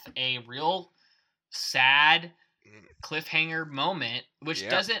with a real sad cliffhanger moment, which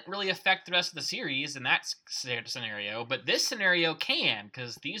doesn't really affect the rest of the series in that scenario, but this scenario can,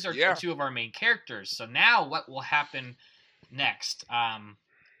 because these are two of our main characters. So now what will happen next?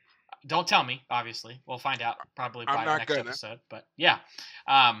 Don't tell me, obviously. We'll find out probably by the next episode. But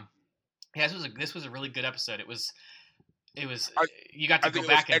this was a really good episode. It was you got to go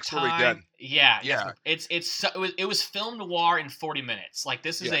back in time. Done. Yeah. It was film noir in 40 minutes. Like,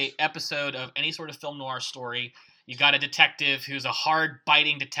 this is a episode of any sort of film noir story. You got a detective who's a hard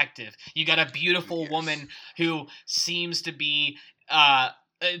biting detective. You got a beautiful woman who seems to be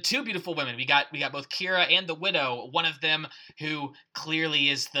two beautiful women. We got both Kira and the widow. One of them who clearly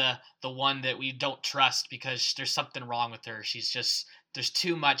is the one that we don't trust because there's something wrong with her. There's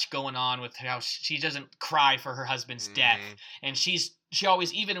too much going on with how she doesn't cry for her husband's death. And she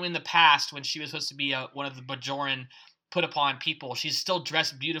always, even in the past when she was supposed to be one of the Bajoran put upon people, she's still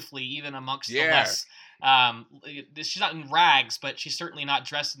dressed beautifully even amongst the less. She's not in rags, but she's certainly not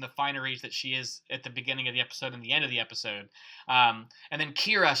dressed in the fineries that she is at the beginning of the episode and the end of the episode. And then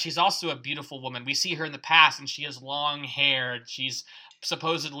Kira, she's also a beautiful woman. We see her in the past, and she has long hair. She's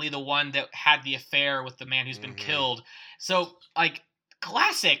supposedly the one that had the affair with the man who's been killed. So, like,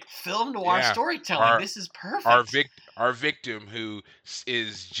 classic film noir storytelling. This is perfect. Our victim, who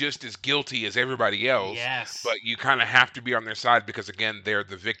is just as guilty as everybody else, yes, but you kind of have to be on their side because, again, they're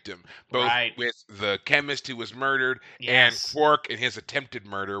the victim. Both with the chemist who was murdered and Quark and his attempted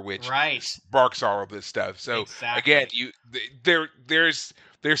murder, which sparks all of this stuff. So again, there's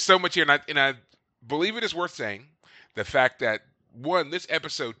so much here, and I believe it is worth saying the fact that this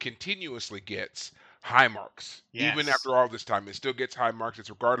episode continuously gets high marks. Even after all this time, it still gets high marks.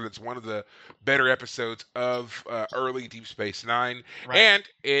 It's regarded as one of the better episodes of early Deep Space Nine. And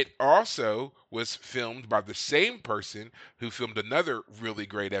it also was filmed by the same person who filmed another really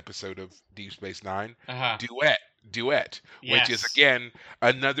great episode of Deep Space Nine, Duet, which is, again,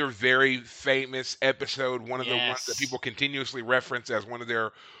 another very famous episode, one of the ones that people continuously reference as one of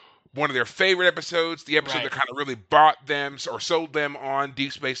their favorite episodes, the episode that kind of really bought them or sold them on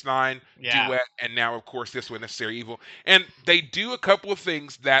Deep Space Nine, Duet, and now, of course, this one, Necessary Evil. And they do a couple of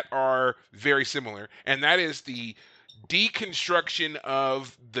things that are very similar, and that is the deconstruction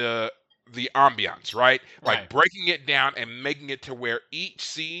of the ambiance, right? Like breaking it down and making it to where each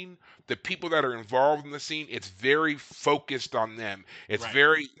scene, the people that are involved in the scene, it's very focused on them. It's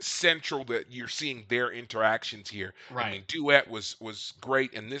very central that you're seeing their interactions here. I mean, Duet was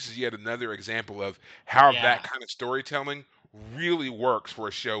great, and this is yet another example of how that kind of storytelling really works for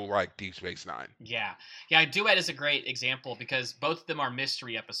a show like Deep Space Nine. Yeah, Duet is a great example because both of them are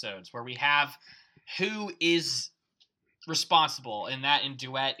mystery episodes where we have who is responsible, and that in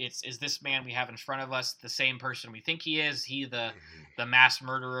Duet, is this man we have in front of us the same person we think he is? He the mass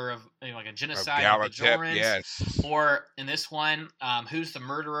murderer of, like, a genocide of Bajorans? Or in this one, who's the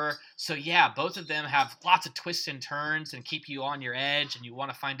murderer? So both of them have lots of twists and turns and keep you on your edge, and you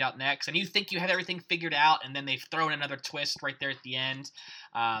want to find out next, and you think you have everything figured out, and then they've thrown another twist right there at the end.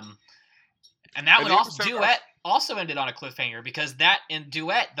 And that would also Duet also ended on a cliffhanger because that in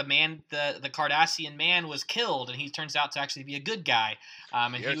Duet, the Cardassian man was killed, and he turns out to actually be a good guy,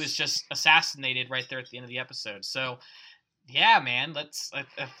 and he was just assassinated right there at the end of the episode. So, man, I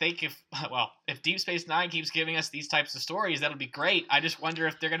think if Deep Space Nine keeps giving us these types of stories, that'll be great. I just wonder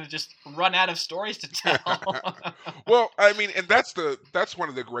if they're going to just run out of stories to tell. Well, I mean, and that's one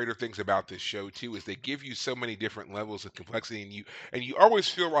of the greater things about this show too, is they give you so many different levels of complexity, and you always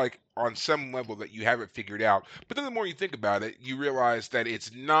feel like on some level that you have it figured out. But then the more you think about it, you realize that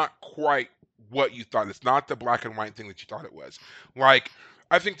it's not quite what you thought. It's not the black and white thing that you thought it was. Like,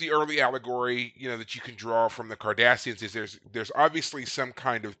 I think the early allegory, that you can draw from the Cardassians is there's obviously some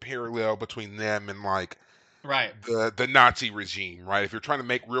kind of parallel between them and, like, the Nazi regime, right? If you're trying to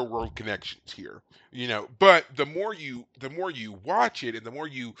make real world connections here, But the more you watch it and the more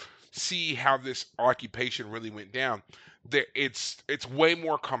you see how this occupation really went down, it's way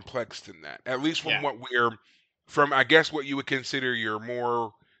more complex than that. At least from I guess what you would consider your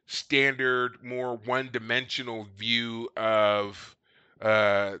more standard, more one-dimensional view of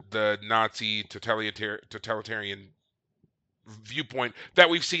the Nazi totalitarian viewpoint that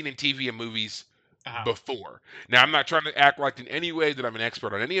we've seen in TV and movies before. Now, I'm Right. not trying to act like in any way that I'm an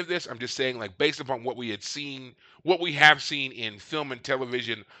expert on any of this. I'm just saying, like, based upon what we had seen, what we have seen in film and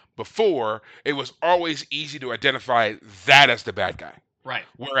television before, it was always easy to identify that as the bad guy. Right.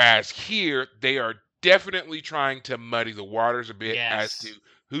 Whereas here, they are definitely trying to muddy the waters a bit as to Yes.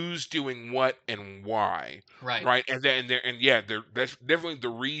 who's doing what and why, Right. right? And yeah, that's definitely the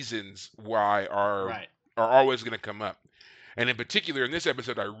reasons why Right. are always going to come up. And in particular, in this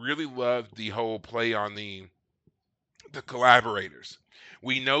episode, I really loved the whole play on the collaborators.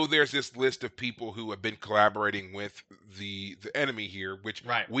 We know there's this list of people who have been collaborating with the enemy here, which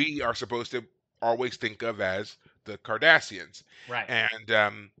Right. we are supposed to always think of as the Cardassians. Right.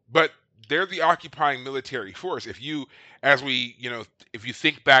 And but they're the occupying military force. If you, as we, if you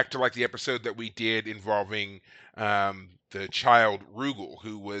think back to like the episode that we did involving the child Rugal,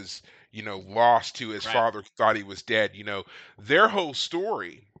 who was, lost to his Right. father, thought he was dead. Their whole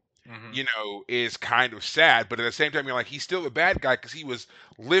story Mm-hmm. is kind of sad, but at the same time, you're like, he's still a bad guy because he was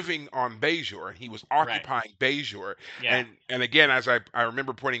living on Bajor and he was Right. occupying Bajor. Yeah. And again, as I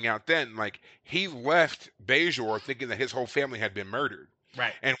remember pointing out then, like he left Bajor thinking that his whole family had been murdered.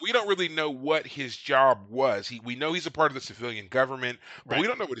 Right. And we don't really know what his job was. We know he's a part of the civilian government, but we Right.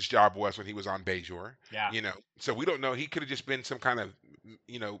 don't know what his job was when he was on Bajor. Yeah. So we don't know. He could have just been some kind of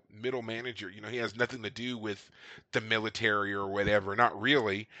middle manager. He has nothing to do with the military or whatever. Not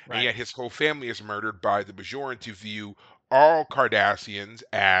really. And Right. yet his whole family is murdered by the Bajorans who view all Cardassians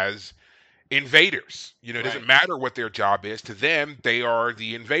as invaders. It Right. doesn't matter what their job is. To them, they are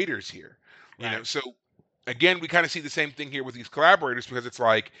the invaders here. Right. So again, we kind of see the same thing here with these collaborators because it's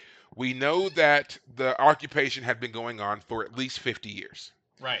like we know that the occupation had been going on for at least 50 years.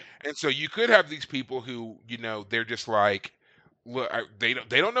 Right. And so you could have these people who, they're just like, look, they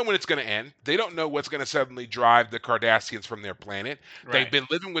don't know when it's going to end. They don't know what's going to suddenly drive the Cardassians from their planet. They've Right. been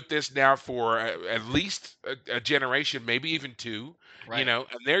living with this now for at least a generation, maybe even two. Right. And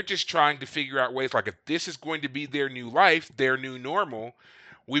they're just trying to figure out ways like if this is going to be their new life, their new normal,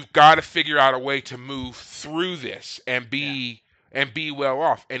 we've got to figure out a way to move through this and Yeah. be well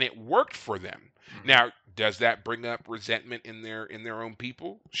off. And it worked for them. Mm-hmm. Now, does that bring up resentment in their own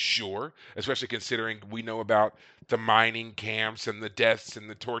people? Sure, especially considering we know about the mining camps and the deaths and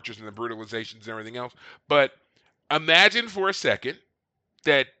the tortures and the brutalizations and everything else. But imagine for a second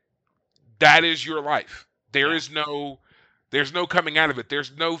that that is your life. There Yeah. is no there's no coming out of it.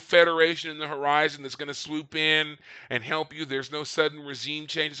 There's no federation in the horizon that's going to swoop in and help you. There's no sudden regime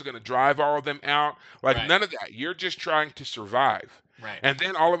change that's going to drive all of them out. Like Right. none of that. You're just trying to survive. Right. And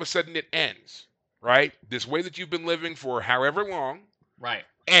then all of a sudden it ends, right? This way that you've been living for however long Right.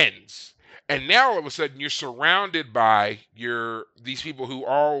 ends. And now all of a sudden you're surrounded by these people who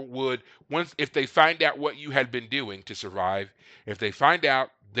all would, once if they find out what you had been doing to survive, if they find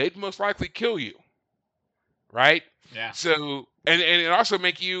out, they'd most likely kill you, right? Yeah. So and it also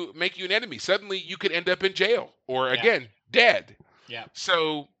make you an enemy. Suddenly you could end up in jail or Yeah. again dead. Yeah.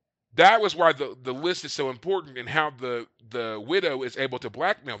 So that was why the list is so important and how the widow is able to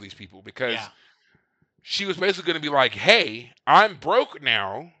blackmail these people because Yeah. she was basically going to be like, "Hey, I'm broke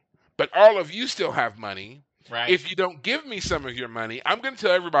now, but all of you still have money. Right. If you don't give me some of your money, I'm going to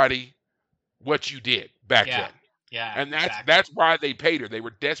tell everybody what you did back Yeah. then." Yeah. And Exactly. that's why they paid her. They were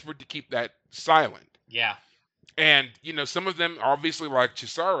desperate to keep that silent. Yeah. And some of them obviously like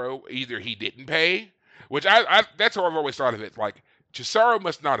Cesaro, either he didn't pay, which I that's how I've always thought of it. Like Cesaro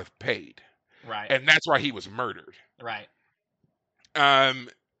must not have paid, Right. and that's why he was murdered. Right. Um,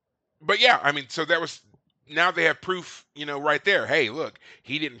 but yeah, I mean, so that was now they have proof, right there. Hey, look,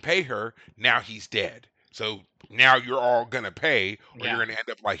 he didn't pay her. Now he's dead. So now you're all gonna pay, or Yeah. you're gonna end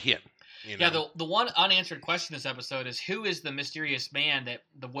up like him. Yeah, the one unanswered question this episode is who is the mysterious man that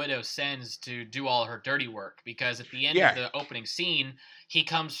the widow sends to do all her dirty work? Because at the end Yeah. of the opening scene, he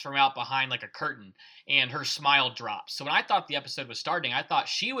comes from out behind like a curtain and her smile drops. So when I thought the episode was starting, I thought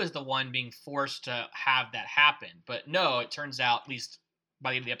she was the one being forced to have that happen. But no, it turns out, at least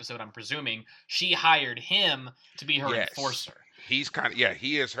by the end of the episode, I'm presuming, she hired him to be her Yes. enforcer. He's kind of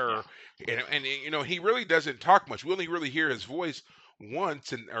he is her, and he really doesn't talk much. We only really hear his voice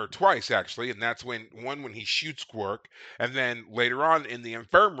once or twice actually, and that's when he shoots Quark, and then later on in the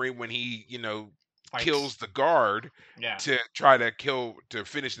infirmary when he Fights. kills the guard Yeah. to try to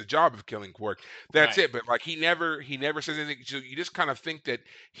finish the job of killing Quark. That's Right. it. But like he never says anything. So you just kind of think that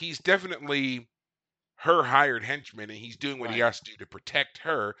he's definitely her hired henchman, and he's doing what he Right. has to do to protect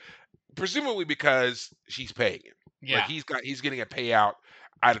her, presumably because she's paying him. Yeah. Like he's getting a payout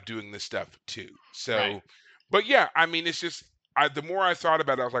out of doing this stuff too. So, Right. but yeah, I mean, it's just the more I thought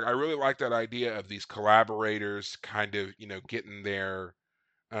about it, I was like, I really like that idea of these collaborators kind of getting their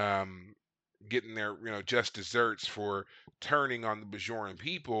um getting their just desserts for turning on the Bajoran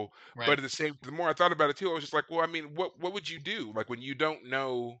people. But Right. at the more I thought about it too, I was just like, well, I mean, what would you do like when you don't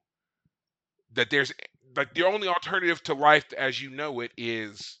know that there's like the only alternative to life as you know it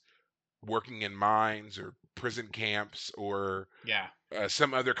is working in mines or prison camps or Yeah.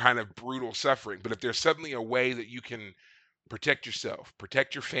 some other kind of brutal suffering. But if there's suddenly a way that you can protect yourself,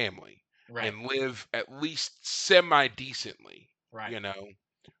 protect your family, Right. and live at least semi decently, Right. you know,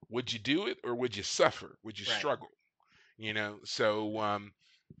 would you do it or would you suffer? Would you Right. struggle? So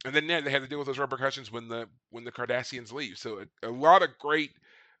and then yeah, they had to deal with those repercussions when the Cardassians leave. So a lot of great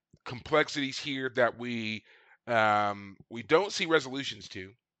complexities here that we don't see resolutions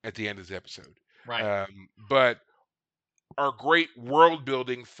to at the end of this episode. Right. But are great world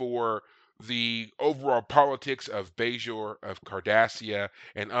building for the overall politics of Bajor, of Cardassia,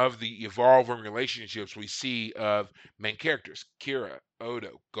 and of the evolving relationships we see of main characters, Kira,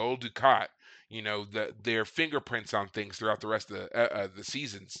 Odo, Gul Dukat, their fingerprints on things throughout the rest of the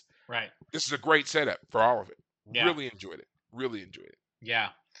seasons. Right. This is a great setup for all of it. Yeah. Really enjoyed it. Really enjoyed it. Yeah.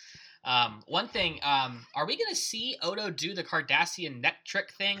 One thing, are we gonna see Odo do the Cardassian neck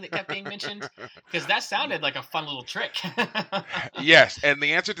trick thing that kept being mentioned? Because that sounded like a fun little trick. Yes, and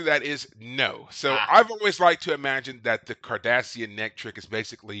the answer to that is no. So Ah, I've always liked to imagine that the Cardassian neck trick is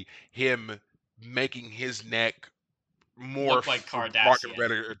basically him making his neck look morph, like for lack of a Cardassian.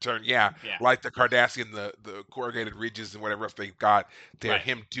 better term. Yeah, Yeah. like the Cardassian, the corrugated ridges and whatever else they've got. They're Right.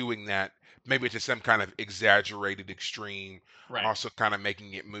 him doing that, maybe to some kind of exaggerated extreme, Right. also kind of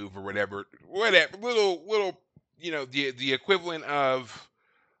making it move or whatever, little, the equivalent of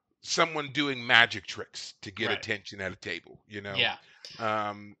someone doing magic tricks to get Right. attention at a table. Yeah.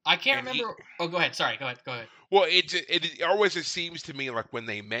 Um, I can't and he, remember. Oh, go ahead. Sorry. Go ahead. Go ahead. well, it always it seems to me like when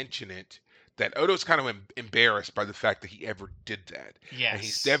they mention it that Odo's kind of embarrassed by the fact that he ever did that, and he's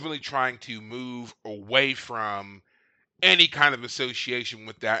Yes. definitely trying to move away from any kind of association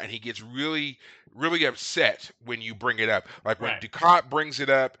with that, and he gets really really upset when you bring it up. Like when Right. Ducat brings it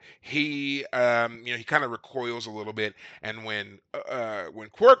up, he kind of recoils a little bit, and when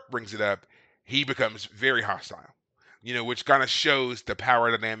Quark brings it up, he becomes very hostile. Which kind of shows the power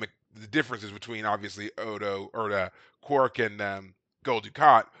dynamic, the differences between obviously Odo or Quark and Gul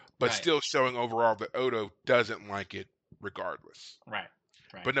Dukat, but Right. still showing overall that Odo doesn't like it regardless. Right.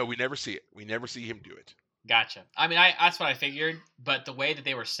 Right. But no, we never see it. We never see him do it. Gotcha. I mean, I that's what I figured, but the way that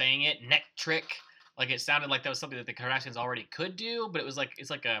they were saying it, neck trick, like it sounded like that was something that the Kardashians already could do, but it was like it's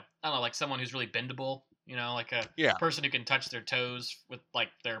like a I don't know, like someone who's really bendable, like a Yeah, person who can touch their toes with like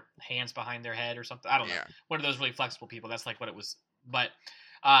their hands behind their head or something. I don't know. yeah. One of those really flexible people. That's like what it was. But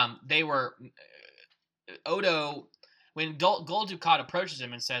they were Odo when Gul Dukat approaches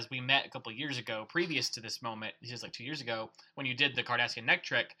him and says, "We met a couple years ago, previous to this moment." He says, like 2 years ago when you did the Cardassian neck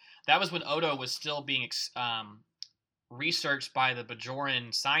trick. That was when Odo was still being researched by the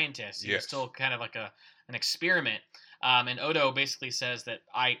Bajoran scientists. He was Yes. still kind of like an experiment. And Odo basically says that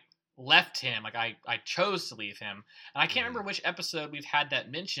I left him, like I chose to leave him. And I can't Mhm. remember which episode we've had that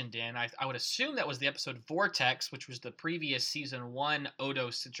mentioned in. I would assume that was the episode Vortex, which was the previous season 1 Odo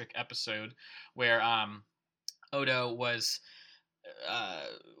centric episode, where Odo uh,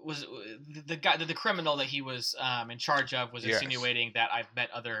 was the guy, the criminal that he was in charge of was Yes. insinuating that I've met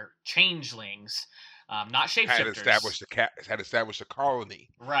other changelings, not Had shapeshifters. established a colony,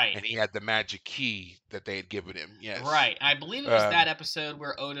 Right, and he had the magic key that they had given him. Yes. right. And I believe it was that Um, episode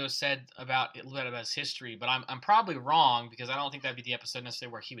where Odo said about a little bit about his history, but I'm probably wrong because I don't think that'd be the episode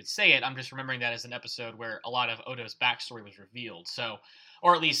necessarily where he would say it. I'm just remembering that as an episode where a lot of Odo's backstory was revealed. So,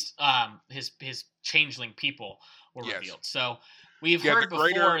 or at least his changeling people were yes. revealed. So we've Yeah. The heard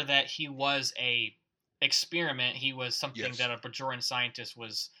greater. before that he was a experiment. He was something Yes. that a Bajoran scientist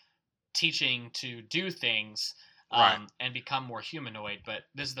was teaching to do things Right. and become more humanoid. But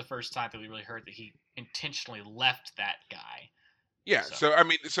this is the first time that we really heard that he intentionally left that guy. Yeah. So So I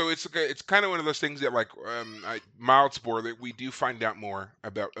mean, so it's kind of one of those things that like mild spoiler. We do find out more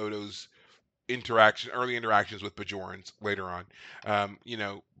about Odo's early interactions with Bajorans later on. You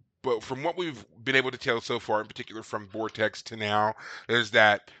know, but from what we've been able to tell so far, in particular from Vortex to now, is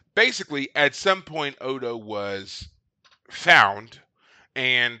that basically at some point Odo was found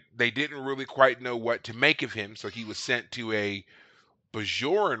and they didn't really quite know what to make of him, so he was sent to a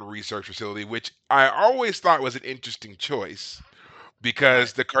Bajoran research facility, which I always thought was an interesting choice right,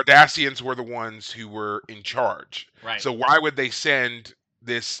 because the Cardassians were the ones who were in charge. right, So why would they send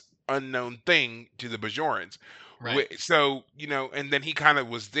this unknown thing to the Bajorans? right, So, and then he kind of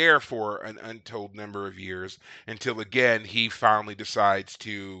was there for an untold number of years until again he finally decides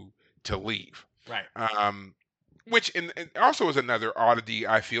to leave. right, Um, which and also is another oddity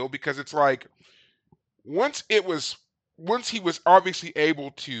I feel, because it's like once it was once he was obviously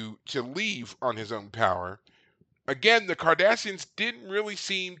able to leave on his own power, again the Cardassians didn't really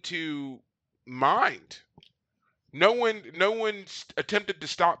seem to mind. No one attempted to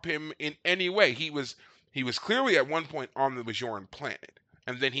stop him in any way. He was clearly at one point on the Bajoran planet,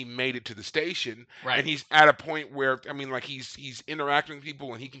 and then he made it to the station, Right. and he's at a point where, I mean, like, he's interacting with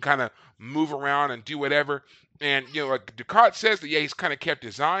people, and he can kind of move around and do whatever. And like Ducat says that, yeah, he's kind of kept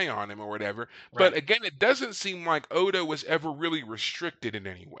his eye on him or whatever. But Right. again, it doesn't seem like Odo was ever really restricted in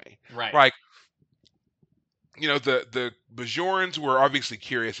any way. Right. Like, the Bajorans were obviously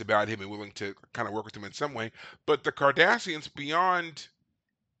curious about him and willing to kind of work with him in some way, but the Cardassians, beyond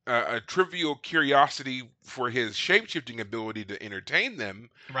a trivial curiosity for his shapeshifting ability to entertain them,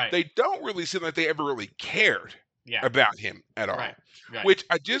 Right. they don't really seem like they ever really cared Yeah. about him at all. Right. Right. Which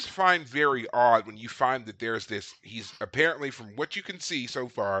I just find very odd when you find that there's this, he's apparently, from what you can see so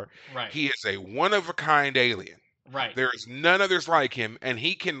far, Right. he is a one of a kind alien. Right. There is none others like him, and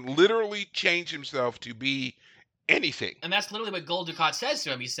he can literally change himself to be anything. And that's literally what Gul Dukat says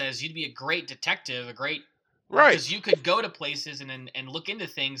to him. He says, "You'd be a great detective, Right. because you could go to places and look into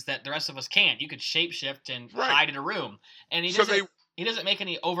things that the rest of us can't. You could shapeshift and Right. hide in a room." And So he doesn't make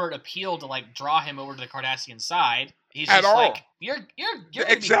any overt appeal to like draw him over to the Cardassian side. He's At just all. like, "You're going to be good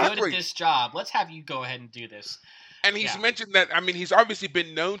Exactly. at this job. Let's have you go ahead and do this." And he's Yeah. mentioned that, I mean, he's obviously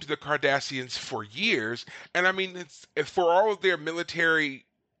been known to the Cardassians for years, and I mean, it's for all of their military,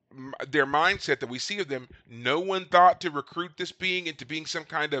 their mindset that we see of them, no one thought to recruit this being into being some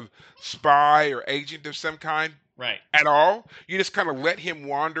kind of spy or agent of some kind Right. at all. You just kind of let him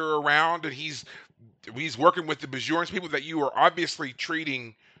wander around, and he's working with the Bajorans, people that you are obviously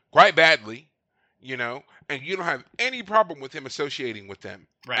treating quite badly, and you don't have any problem with him associating with them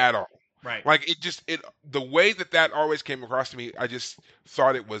Right. at all. Right. Like, the way that always came across to me, I just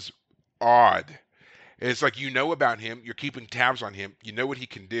thought it was odd. It's like, about him, you're keeping tabs on him, you know what he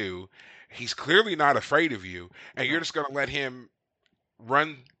can do. He's clearly not afraid of you, and you're Right. just going to let him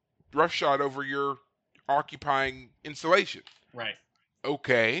run roughshod over your occupying installation. Right.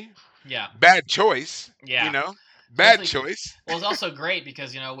 Okay. Yeah. Bad choice. Yeah. Bad Especially- choice. Well, it's also great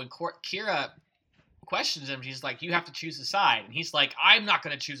because when Kira questions him, she's like, "You have to choose a side," and he's like, "I'm not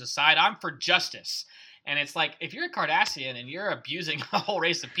going to choose a side. I'm for justice." And it's like, if you're a Cardassian and you're abusing a whole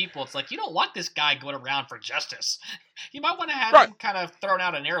race of people, it's like you don't want this guy going around for justice. You might want to have Right. him kind of thrown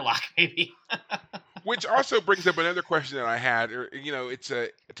out an airlock, maybe. Which also brings up another question that I had.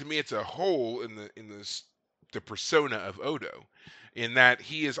 To me, it's a hole in the persona of Odo, in that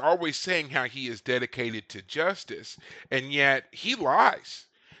he is always saying how he is dedicated to justice, and yet he lies.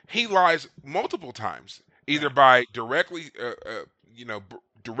 He lies multiple times, either Right. by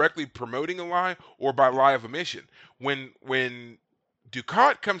directly promoting a lie, or by lie of omission. When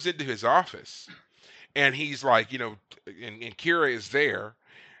Ducat comes into his office, and he's like, and Kira is there,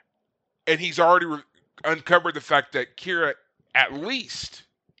 and he's already uncovered the fact that Kira at least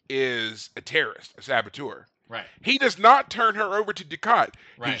is a terrorist, a saboteur. Right. He does not turn her over to Ducat.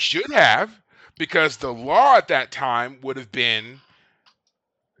 He Right. should have, because the law at that time would have been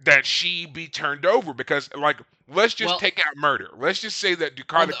that she be turned over. Because, like, let's just take out murder. Let's just say that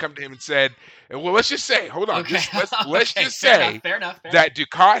Ducat had come to him and said, well, let's just say, hold on, Okay. let's Okay, just say fair enough. that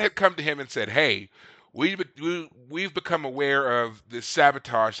Ducat had come to him and said, hey, we've become aware of this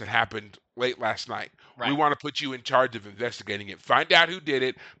sabotage that happened late last night. Right. We want to put you in charge of investigating it. Find out who did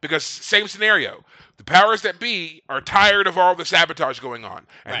it, because same scenario. The powers that be are tired of all the sabotage going on,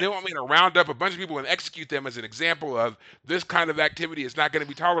 and Right. they want me to round up a bunch of people and execute them as an example of this kind of activity is not going to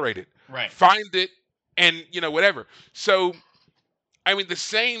be tolerated. Right. Find it, and whatever. So, I mean, the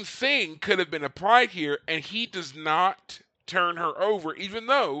same thing could have been applied here, and he does not turn her over, even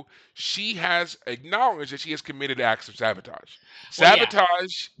though she has acknowledged that she has committed acts of sabotage. Well, yeah.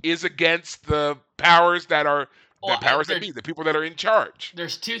 Sabotage is against the powers that are Well, the powers that be, the people that are in charge.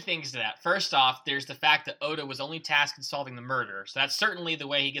 There's two things to that. First off, there's the fact that Odo was only tasked in solving the murder, so that's certainly the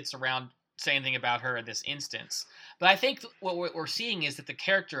way he gets around saying anything about her in this instance. But I think what we're seeing is that the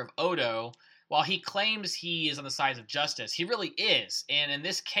character of Odo, while he claims he is on the side of justice, he really is. And in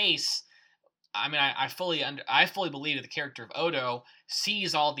this case, I mean, I fully believe that the character of Odo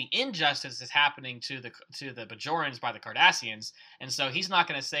sees all the injustice that's happening to the Bajorans by the Cardassians, and so he's not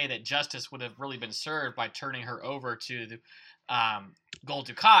going to say that justice would have really been served by turning her over to the Gul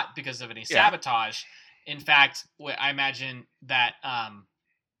Dukat because of any sabotage. In fact, I imagine that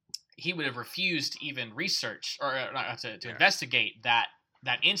he would have refused to even research or to investigate that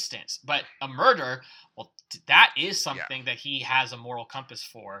that instance. But a murder, well, that is Yeah. something that he has a moral compass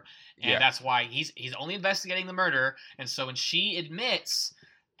for, and Yeah. that's why he's only investigating the murder. And so when she admits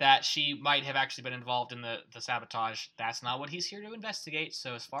that she might have actually been involved in the sabotage, that's not what he's here to investigate.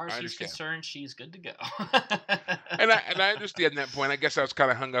 So as far as I he's understand. concerned, she's good to go. And I understand that point. I guess I was kind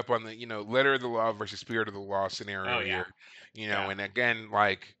of hung up on the letter of the law versus spirit of the law Oh scenario yeah, here. yeah, And again,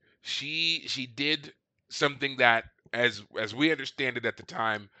 like she did something that, as we understand it at the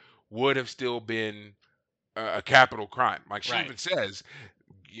time, would have still been a capital crime. Like she right, even says,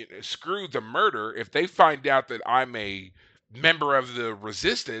 screw the murder. If they find out that I'm a member of the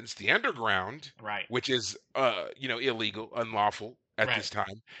resistance, the underground, right, which is illegal, unlawful at right, this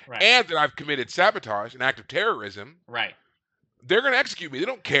time, right, and that I've committed sabotage, an act of terrorism, right. they're going to execute me. They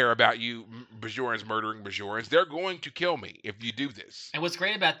don't care about you Bajorans murdering Bajorans. They're going to kill me if you do this. And what's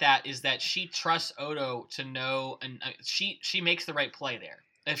great about that is that she trusts Odo to know, and she makes the right play there.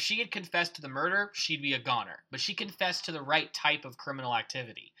 If she had confessed to the murder, she'd be a goner. But she confessed to the right type of criminal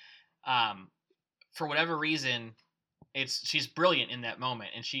activity. Um, for whatever reason, she's brilliant in that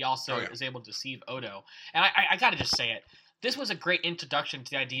moment, and she Oh also yeah. is able to deceive Odo. And I got to just say it. This was a great introduction to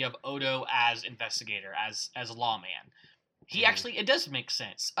the idea of Odo as investigator, as a lawman. He Hmm. actually, it does make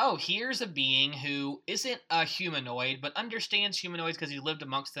sense. Oh, here's a being who isn't a humanoid but understands humanoids because he lived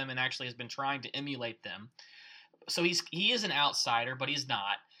amongst them and actually has been trying to emulate them. So he is an outsider, but he's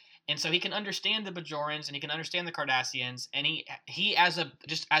not. And so he can understand the Bajorans and he can understand the Cardassians, and he as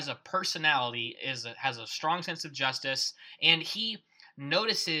a personality has a strong sense of justice, and he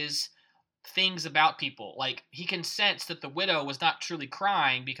notices things about people. Like he can sense that the widow was not truly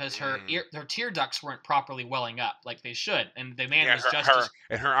crying because Mm. her tear ducts weren't properly welling up like they should, and the man Yeah, was her, just her as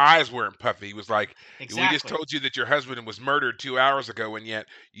and her eyes weren't puffy. He was like, "We just exactly. told you that your husband was murdered 2 hours ago, and yet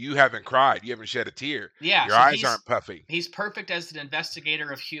you haven't cried. You haven't shed a tear. Yeah, Your so eyes aren't puffy." he's perfect as an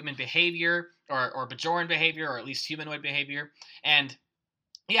investigator of human behavior or Bajoran behavior or at least humanoid behavior. And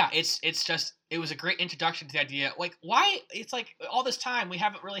yeah, it's just it was a great introduction to the idea. Like why it's like all this time we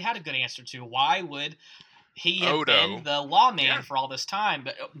haven't really had a good answer to why would he have been Odo. the lawman Yeah. for all this time.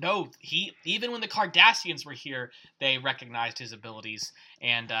 But no, he even when the Cardassians were here, they recognized his abilities.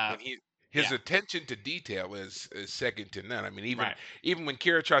 And And his yeah, attention to detail is second to none. I mean, even right. even when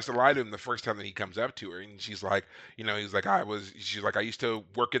Kira tries to lie to him the first time that he comes up to her, and she's like, he's like, she's like, I used to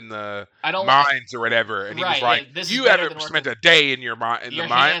work in the I don't like mines or whatever, and he was right. Yeah, like, this is you better haven't than spent working. a day in in the Your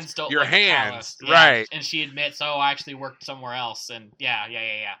mines. hands don't Your look hands, calloused. Yeah, right? and she admits, oh, I actually worked somewhere else. And So yeah.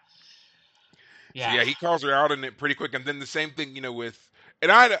 yeah, he calls her out on it pretty quick, and then the same thing, with,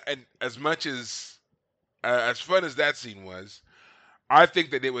 and as much as fun as that scene was, I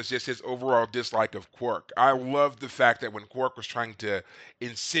think that it was just his overall dislike of Quark. I love the fact that when Quark was trying to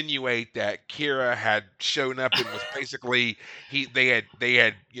insinuate that Kira had shown up and was basically they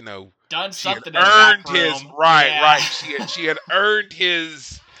had Done she had something in the back earned his room. Yeah. right she had earned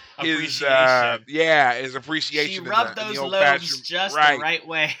his Appreciation. his She appreciation rubbed in the those old lobes fashioned just the right. right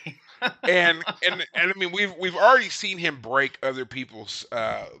way. And I mean we've already seen him break other people's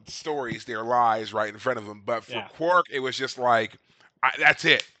stories, their lies right in front of him. But for Yeah. Quark, it was just like, that's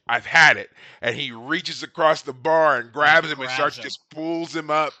it. I've had it. And he reaches across the bar and And grabs him and grabs starts him. just pulls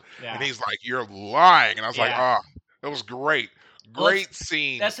him up. And Yeah. he's like, "You're lying." And I was like, Yeah. "Oh, that was great, Well, great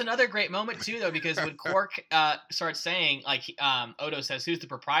scene." that's another great moment too, though, because when Quark starts saying, like, Odo says, "Who's the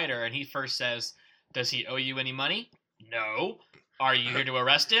proprietor?" and he first says, "Does he owe you any money?" No. Are you here to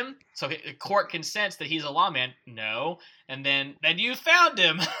arrest him? So Quark can sense that he's a lawman. No. And then you found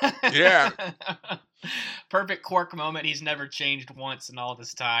him. Yeah, Perfect Quark moment. He's never changed once in all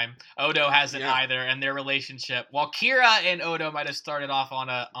this time. Odo hasn't yeah, either, and their relationship, while Kira and Odo might have started off on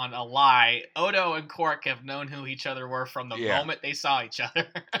a lie, Odo and Quark have known who each other were from the yeah. moment they saw each other.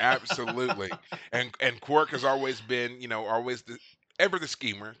 Absolutely. And Quark has always been, always ever the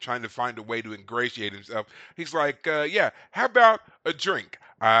schemer, trying to find a way to ingratiate himself. He's like, yeah, how about a drink?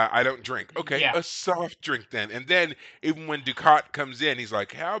 I don't drink. Okay, Yeah, a soft drink then. And then even when Ducat comes in, he's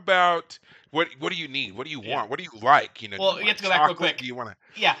like, how about what do you need? What do you yeah. want? What do you like? Do you Well, you want have to go back real chocolate? quick. Do you want to?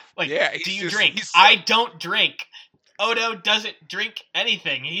 Yeah, like, Yeah, do he's you just drink? he's so I don't drink. Odo doesn't drink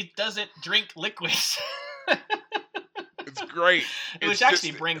anything. He doesn't drink liquids. it's great. Which It's actually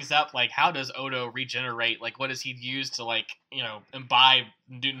just brings up, like, how does Odo regenerate? Like, what does he use to, like, imbibe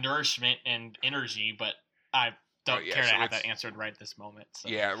nourishment and energy? But I don't yeah, care to so have it's that answered right this moment. So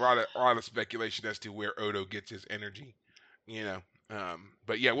yeah, a lot of speculation as to where Odo gets his energy. you know.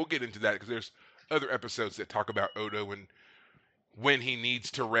 But yeah, we'll get into that because there's other episodes that talk about Odo and when he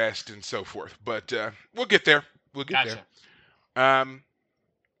needs to rest and so forth. But we'll get there. We'll get there. gotcha. Um,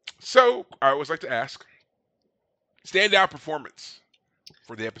 so I always like to ask, standout performance.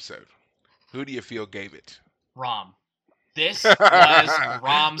 for the episode? Who do you feel gave it? Rom. This was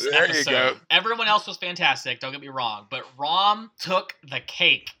Rom's There you go. episode. Everyone else was fantastic, don't get me wrong, but Rom took the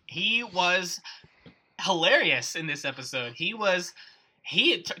cake. He was hilarious in this episode.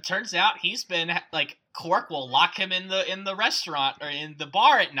 Turns out he's been like, Quark will lock him in the restaurant or in the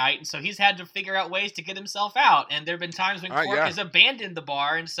bar at night, and so he's had to figure out ways to get himself out. And there have been times when Quark has abandoned the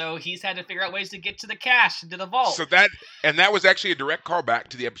bar, and so he's had to figure out ways to get to the cash and to the vault. So that was actually a direct callback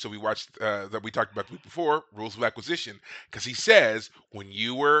to the episode we watched that we talked about the week before, Rules of Acquisition, because he says when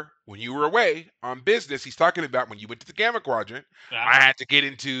you were away on business, he's talking about when you went to the Gamma Quadrant, I had to get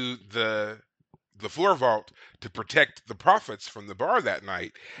into the floor vault to protect the profits from the bar that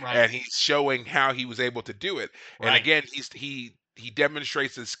night, and he's showing how he was able to do it. And again, he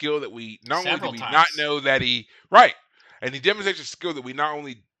demonstrates a skill that we not only did we not know that he and he demonstrates a skill that we not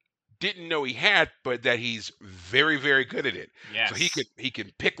only didn't know he had, but that he's very, very good at it. Yes. So he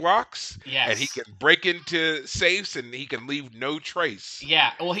can pick locks, and he can break into safes, and he can leave no trace.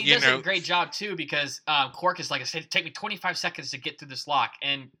 Yeah, well, he does a great job too, because Quark is like, I said, take me 25 seconds to get through this lock,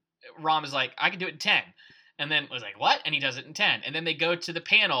 and Rom is like, I can do it in 10. And then was like, what? And he does it in 10. And then they go to the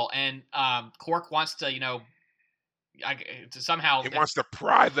panel, and Quark wants to, somehow he wants to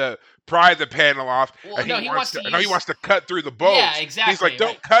pry the panel off. Well, no, he wants to cut through the bolts. Yeah, exactly. He's like,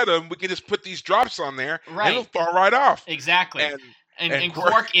 don't cut them. We can just put these drops on there, and it'll fall right off. Exactly. And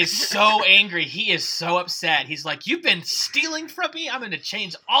Quark is so angry. He is so upset. He's like, you've been stealing from me? I'm going to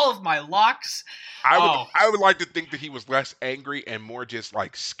change all of my locks. I would like to think that he was less angry and more just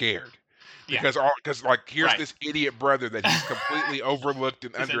like scared. Because here's this idiot brother that he's completely overlooked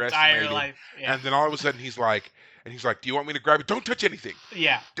and underestimated. Yeah. And then all of a sudden he's like, do you want me to grab it? Don't touch anything.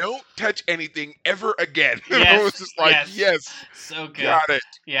 Yeah. Don't touch anything ever again. Yes. It was just like, yes. So good. Got it.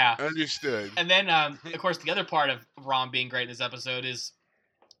 Yeah. Understood. And then, of course, the other part of Rom being great in this episode is,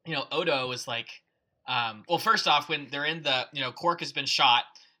 Odo is like, first off, when they're in the, Quark has been shot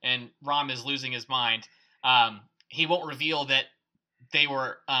and Rom is losing his mind, he won't reveal that they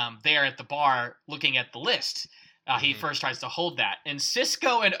were there at the bar looking at the list. He first tries to hold that. And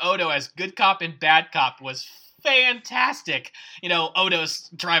Sisko and Odo as good cop and bad cop was fantastic. Odo's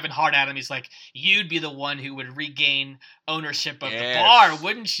driving hard at him. He's like, you'd be the one who would regain ownership of the bar,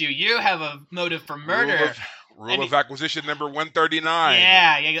 wouldn't you? You have a motive for murder. Rule of acquisition number 139.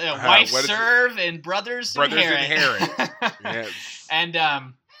 Yeah, wife serve and brothers inherit. Yes.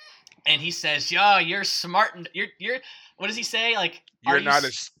 And he says, "Yeah, you're smart. And you're. What does he say? Like, you're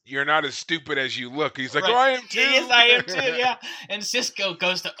not as stupid as you look." He's like, "Oh, I am too." Yes, I am too. Yeah. And Sisko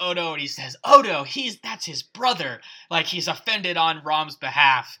goes to Odo and he says, "Odo, that's his brother. Like, he's offended on Rom's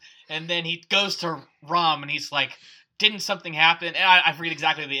behalf." And then he goes to Rom and he's like, "Didn't something happen?" And I forget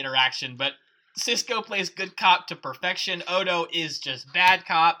exactly the interaction, but Sisko plays good cop to perfection. Odo is just bad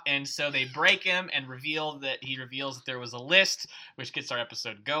cop, and so they break him and reveals that there was a list, which gets our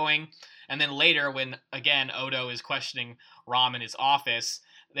episode going. And then later, when again Odo is questioning Rom in his office,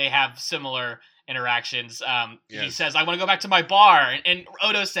 they have similar interactions. He says, "I want to go back to my bar," and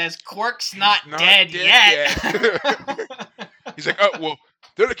Odo says, "Quark's not dead yet." He's like, "Oh well,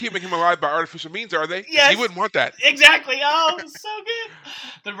 they're not keeping him alive by artificial means, are they?" Yes. He wouldn't want that. Exactly. Oh, so good.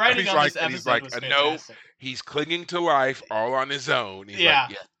 The writing on this episode was fantastic. No, he's clinging to life all on his own. He's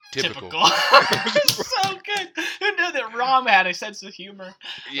like, typical. So good. Who knew that Rom had a sense of humor?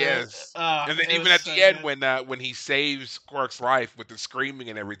 Yes. And then even at the end, when he saves Quark's life with the screaming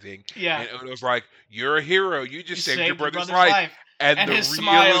and everything, and Odo's like, "You're a hero. You just saved your brother's life." And the his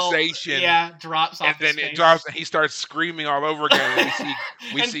realization, smile, drops off. And then it drops, and he starts screaming all over again. And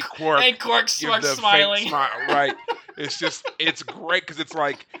we see Quark, and Quark starts smiling. Smile, right? It's great because it's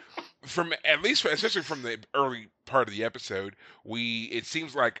like, especially from the early part of the episode, it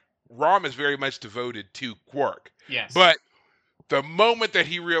seems like Rom is very much devoted to Quark. Yes. But the moment that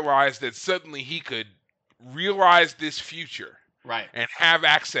he realized that suddenly he could realize this future. Right. And have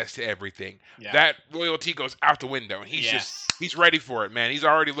access to everything. Yeah. That loyalty goes out the window. And he's ready for it, man. He's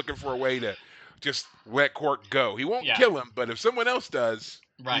already looking for a way to just let Quark go. He won't kill him, but if someone else does,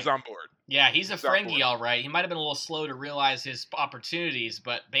 he's on board. Yeah, he's a Ferengi, all right. He might have been a little slow to realize his opportunities,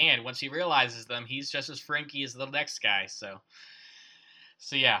 but man, once he realizes them, he's just as Ferengi as the next guy. So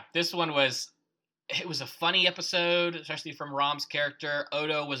yeah, this one was a funny episode, especially from Rom's character.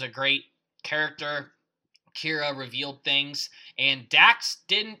 Odo was a great character. Kira revealed things, and Dax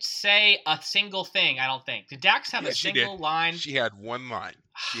didn't say a single thing, I don't think. Did Dax have a single line? She had one line.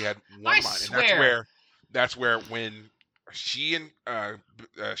 I swear. And that's where when she and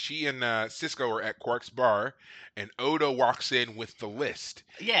Sisko are at Quark's bar, and Odo walks in with the list.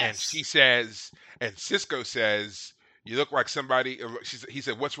 Yes. And she says, and Sisko says, You look like somebody. He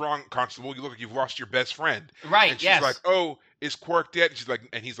said, "What's wrong, Constable? You look like you've lost your best friend." Right. And she's like, Yes. "Oh, is Quark dead?"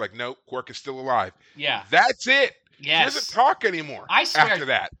 And he's like, "No, Quark is still alive." Yeah. That's it. She doesn't Yes. talk anymore I swear, after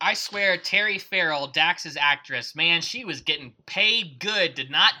that. I swear, Terry Farrell, Dax's actress, man, she was getting paid good. Did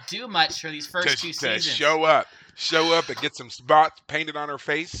not do much for these first two To seasons. show up and get some spots painted on her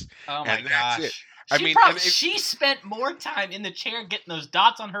face, Oh my and that's it. gosh. I She mean, probably she spent more time in the chair getting those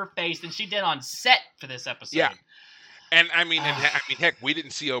dots on her face than she did on set for this yeah, episode. and I mean, Ah. heck, we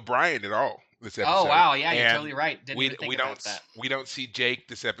didn't see O'Brien at all this Oh episode, wow, yeah, you're and totally right. Didn't even think about that. we don't see Jake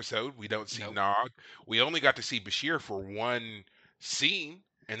this episode. We don't see Nope. Nog. We only got to see Bashir for one scene,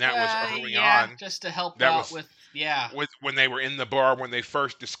 and that was Yeah, early yeah, on. just to help That out was with yeah. when they were in the bar when they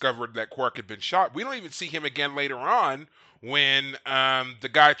first discovered that Quark had been shot. We don't even see him again later on when the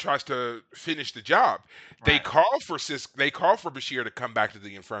guy tries to finish the job. Right. They call for Bashir to come back to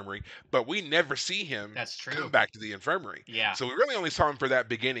the infirmary, but we never see him That's come true. back to the infirmary. Yeah. So we really only saw him for that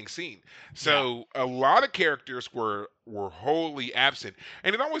beginning scene. Yeah. So a lot of characters were wholly absent,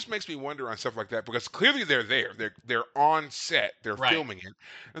 and it always makes me wonder on stuff like that because clearly they're there. They're on set. They're Right. filming it,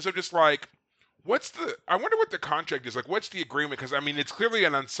 and so just like I wonder what the contract is like. What's the agreement? Because I mean, it's clearly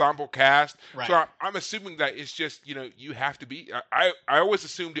an ensemble cast, Right. so I'm assuming that it's just you have to be. I always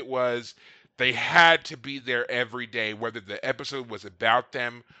assumed it was they had to be there every day, whether the episode was about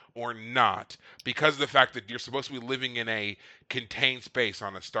them or not, because of the fact that you're supposed to be living in a contained space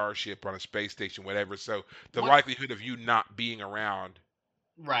on a starship, on a space station, whatever. So the What likelihood of you not being around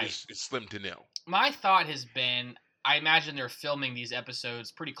right. is slim to nil. My thought has been I imagine they're filming these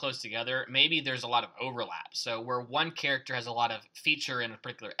episodes pretty close together. Maybe there's a lot of overlap. So where one character has a lot of feature in a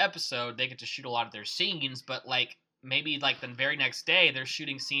particular episode, they get to shoot a lot of their scenes, but like maybe like the very next day they're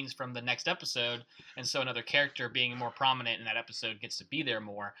shooting scenes from the next episode, and so another character being more prominent in that episode gets to be there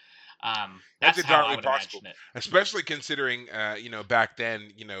more. That's That's how I entirely would possible, imagine it. especially considering, back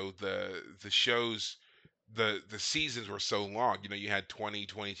then, the shows, the seasons were so long. You had 20,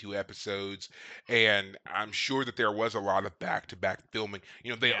 22 episodes, and I'm sure that there was a lot of back-to-back filming.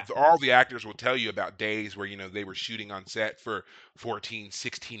 Yeah, All the actors will tell you about days where, they were shooting on set for 14,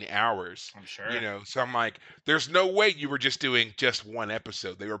 16 hours. I'm sure. So I'm like, there's no way you were just doing just one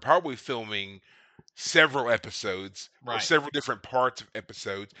episode. They were probably filming several episodes or Right, several different parts of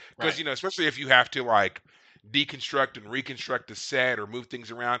episodes because right, especially if you have to like deconstruct and reconstruct the set or move things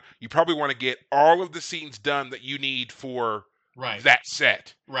around, you probably want to get all of the scenes done that you need for right, that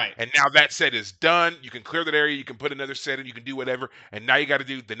set. right, And now that set is done, you can clear that area, you can put another set in, you can do whatever, and now you got to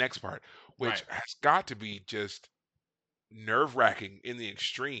do the next part, which right. has got to be just nerve wracking in the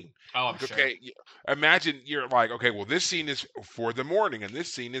extreme. Oh, I'm Like, sure. okay, imagine you're like, okay, well, this scene is for the morning, and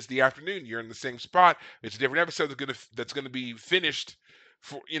this scene is the afternoon. You're in the same spot. It's a different episode that's gonna be finished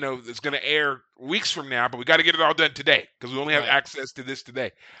for that's gonna air weeks from now, but we got to get it all done today because we only have Right, access to this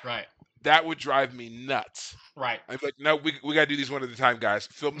today. right, That would drive me nuts. right. I'm like, no, we got to do these one at a time, guys.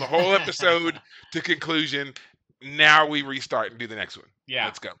 Film the whole episode to conclusion. Now we restart and do the next one. Yeah.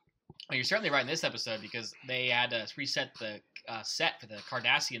 Let's go. Well, you're certainly right in this episode because they had to reset the set for the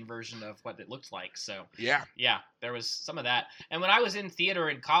Cardassian version of what it looked like. So Yeah. yeah, there was some of that. And when I was in theater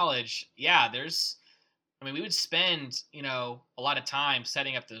in college, yeah, I mean, we would spend a lot of time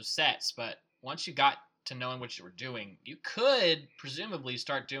setting up those sets, but once you got to knowing what you were doing, you could presumably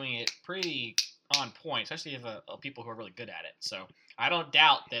start doing it pretty on point, especially if people who are really good at it. So I don't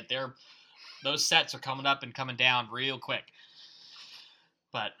doubt that those sets are coming up and coming down real quick.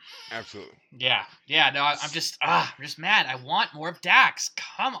 But Absolutely. yeah, no, I'm just mad. I want more of Dax.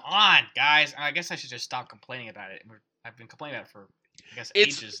 Come on, guys. I guess I should just stop complaining about it. I've been complaining about it for, I guess,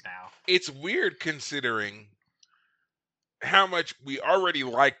 ages now. It's weird considering how much we already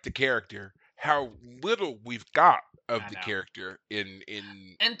like the character, how little we've got of I the know. character in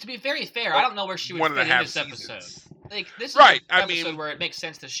And to be very fair, I don't know where she would one and a fit in half this episode. seasons. Like this is Right, an I episode mean- where it makes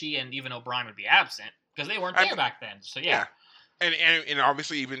sense that she and even O'Brien would be absent because they weren't I there mean- back then. So yeah, And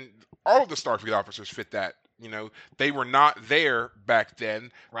obviously even all of the Starfleet officers fit that. They were not there back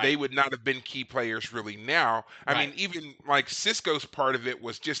then. right. They would not have been key players really now. I mean, Right. even like Cisco's part of it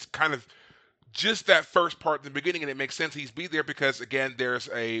was just kind of just that first part in the beginning, and it makes sense he's be there because again, there's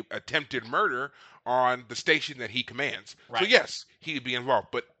a attempted murder on the station that he commands. So Right. yes, he'd be involved.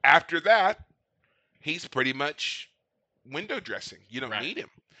 But after that, he's pretty much window dressing. You don't Right. need him.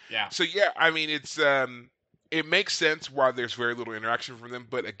 Yeah, So yeah, I mean it makes sense why there's very little interaction from them,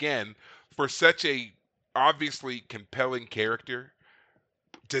 but again, for such a obviously compelling character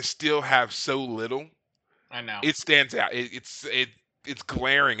to still have so little, I know. it stands out. It's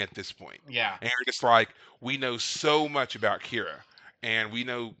glaring at this point. Yeah, And you're just like, we know so much about Kira. and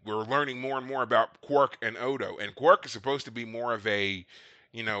we're learning more and more about Quark and Odo. And Quark is supposed to be more of a,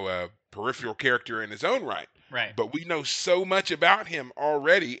 a peripheral character in his own right. Right. But we know so much about him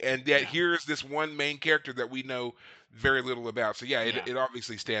already, and yet Yeah. here's this one main character that we know very little about. So yeah, Yeah. it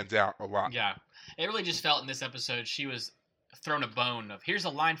obviously stands out a lot. Yeah. It really just felt in this episode she was thrown a bone of here's a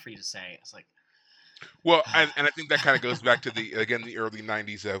line for you to say. It's like, Well, and I think that kind of goes back to the early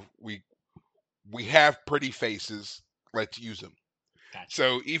 '90s of we have pretty faces, let's use them. gotcha.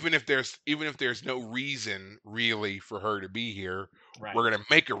 So even if there's no reason really for her to be here, Right. we're gonna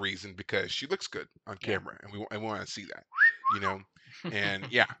make a reason because she looks good on Yeah. camera, and we want to see that,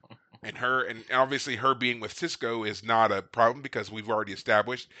 and yeah, and obviously her being with Cisco is not a problem because we've already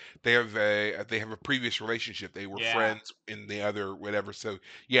established they have a previous relationship. They were Yeah. friends in the other whatever. So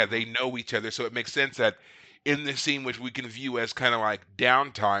yeah, they know each other. So it makes sense that in this scene, which we can view as kind of like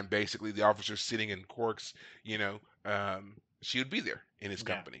downtime, basically the officer sitting in Quark's, she would be there in his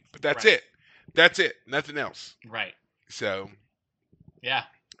Yeah. company. But that's Right. it. That's it. Nothing else. Right. So, Yeah.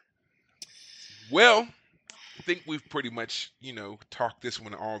 well, I think we've pretty much, talked this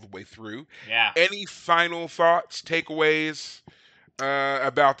one all the way through. Yeah. Any final thoughts, takeaways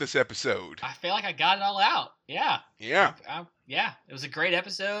about this episode? I feel like I got it all out. Yeah. Yeah. Yeah. It was a great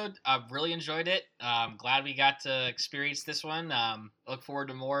episode. I really enjoyed it. Glad we got to experience this one. Look forward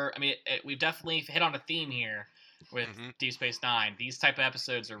to more. I mean, we've definitely hit on a theme here with Deep Space Nine. These type of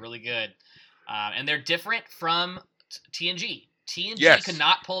episodes are really good. And they're different from TNG. TNG could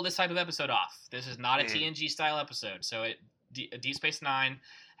not pull this type of episode off. This is not a TNG style episode. So Deep Space Nine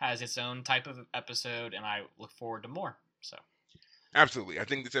has its own type of episode, and I look forward to more. So absolutely, I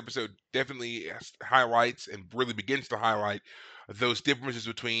think this episode definitely highlights and really begins to highlight those differences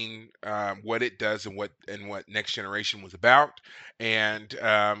between what it does and what Next Generation was about, and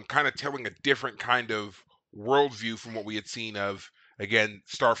kind of telling a different kind of worldview from what we had seen of, again,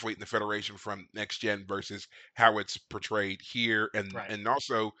 Starfleet and the Federation from Next Gen versus how it's portrayed here, and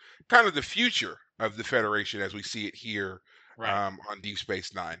also kind of the future of the Federation as we see it here on Deep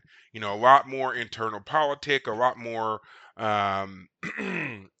Space Nine. A lot more internal politic, a lot more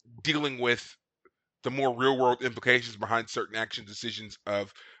dealing with the more real world implications behind certain action decisions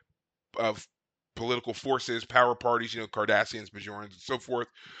of political forces, power parties, Cardassians, Bajorans, and so forth.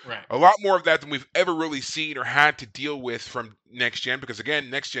 Right. A lot more of that than we've ever really seen or had to deal with from Next Gen, because again,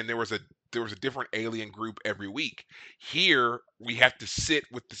 Next Gen there was a different alien group every week. Here we have to sit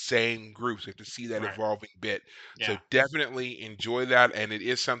with the same groups. We have to see that evolving bit. Yeah. So definitely enjoy that, and it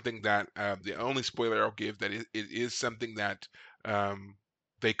is something that the only spoiler I'll give that it is something that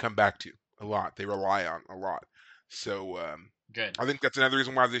they come back to a lot. They rely on a lot. So good. I think that's another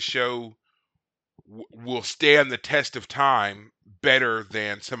reason why this show will stand the test of time better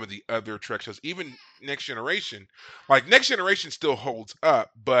than some of the other Trek shows. Even Next Generation, Next Generation still holds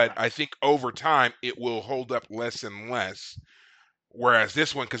up, but I think over time it will hold up less and less. Whereas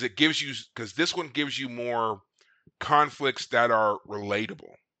this one, because this one gives you more conflicts that are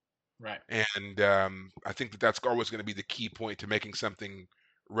relatable. Right. And I think that's always going to be the key point to making something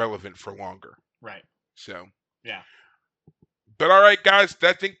relevant for longer. Right. So. Yeah. But all right, guys,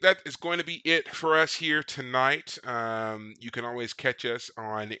 I think that is going to be it for us here tonight. You can always catch us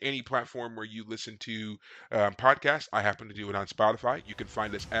on any platform where you listen to podcasts. I happen to do it on Spotify. You can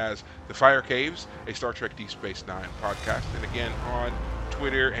find us as The Fire Caves, a Star Trek Deep Space Nine podcast. And again, on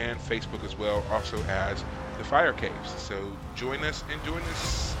Twitter and Facebook as well, also as The Fire Caves. So join us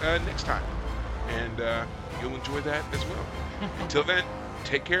next time. And you'll enjoy that as well. Until then,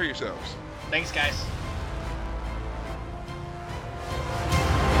 take care of yourselves. Thanks, guys.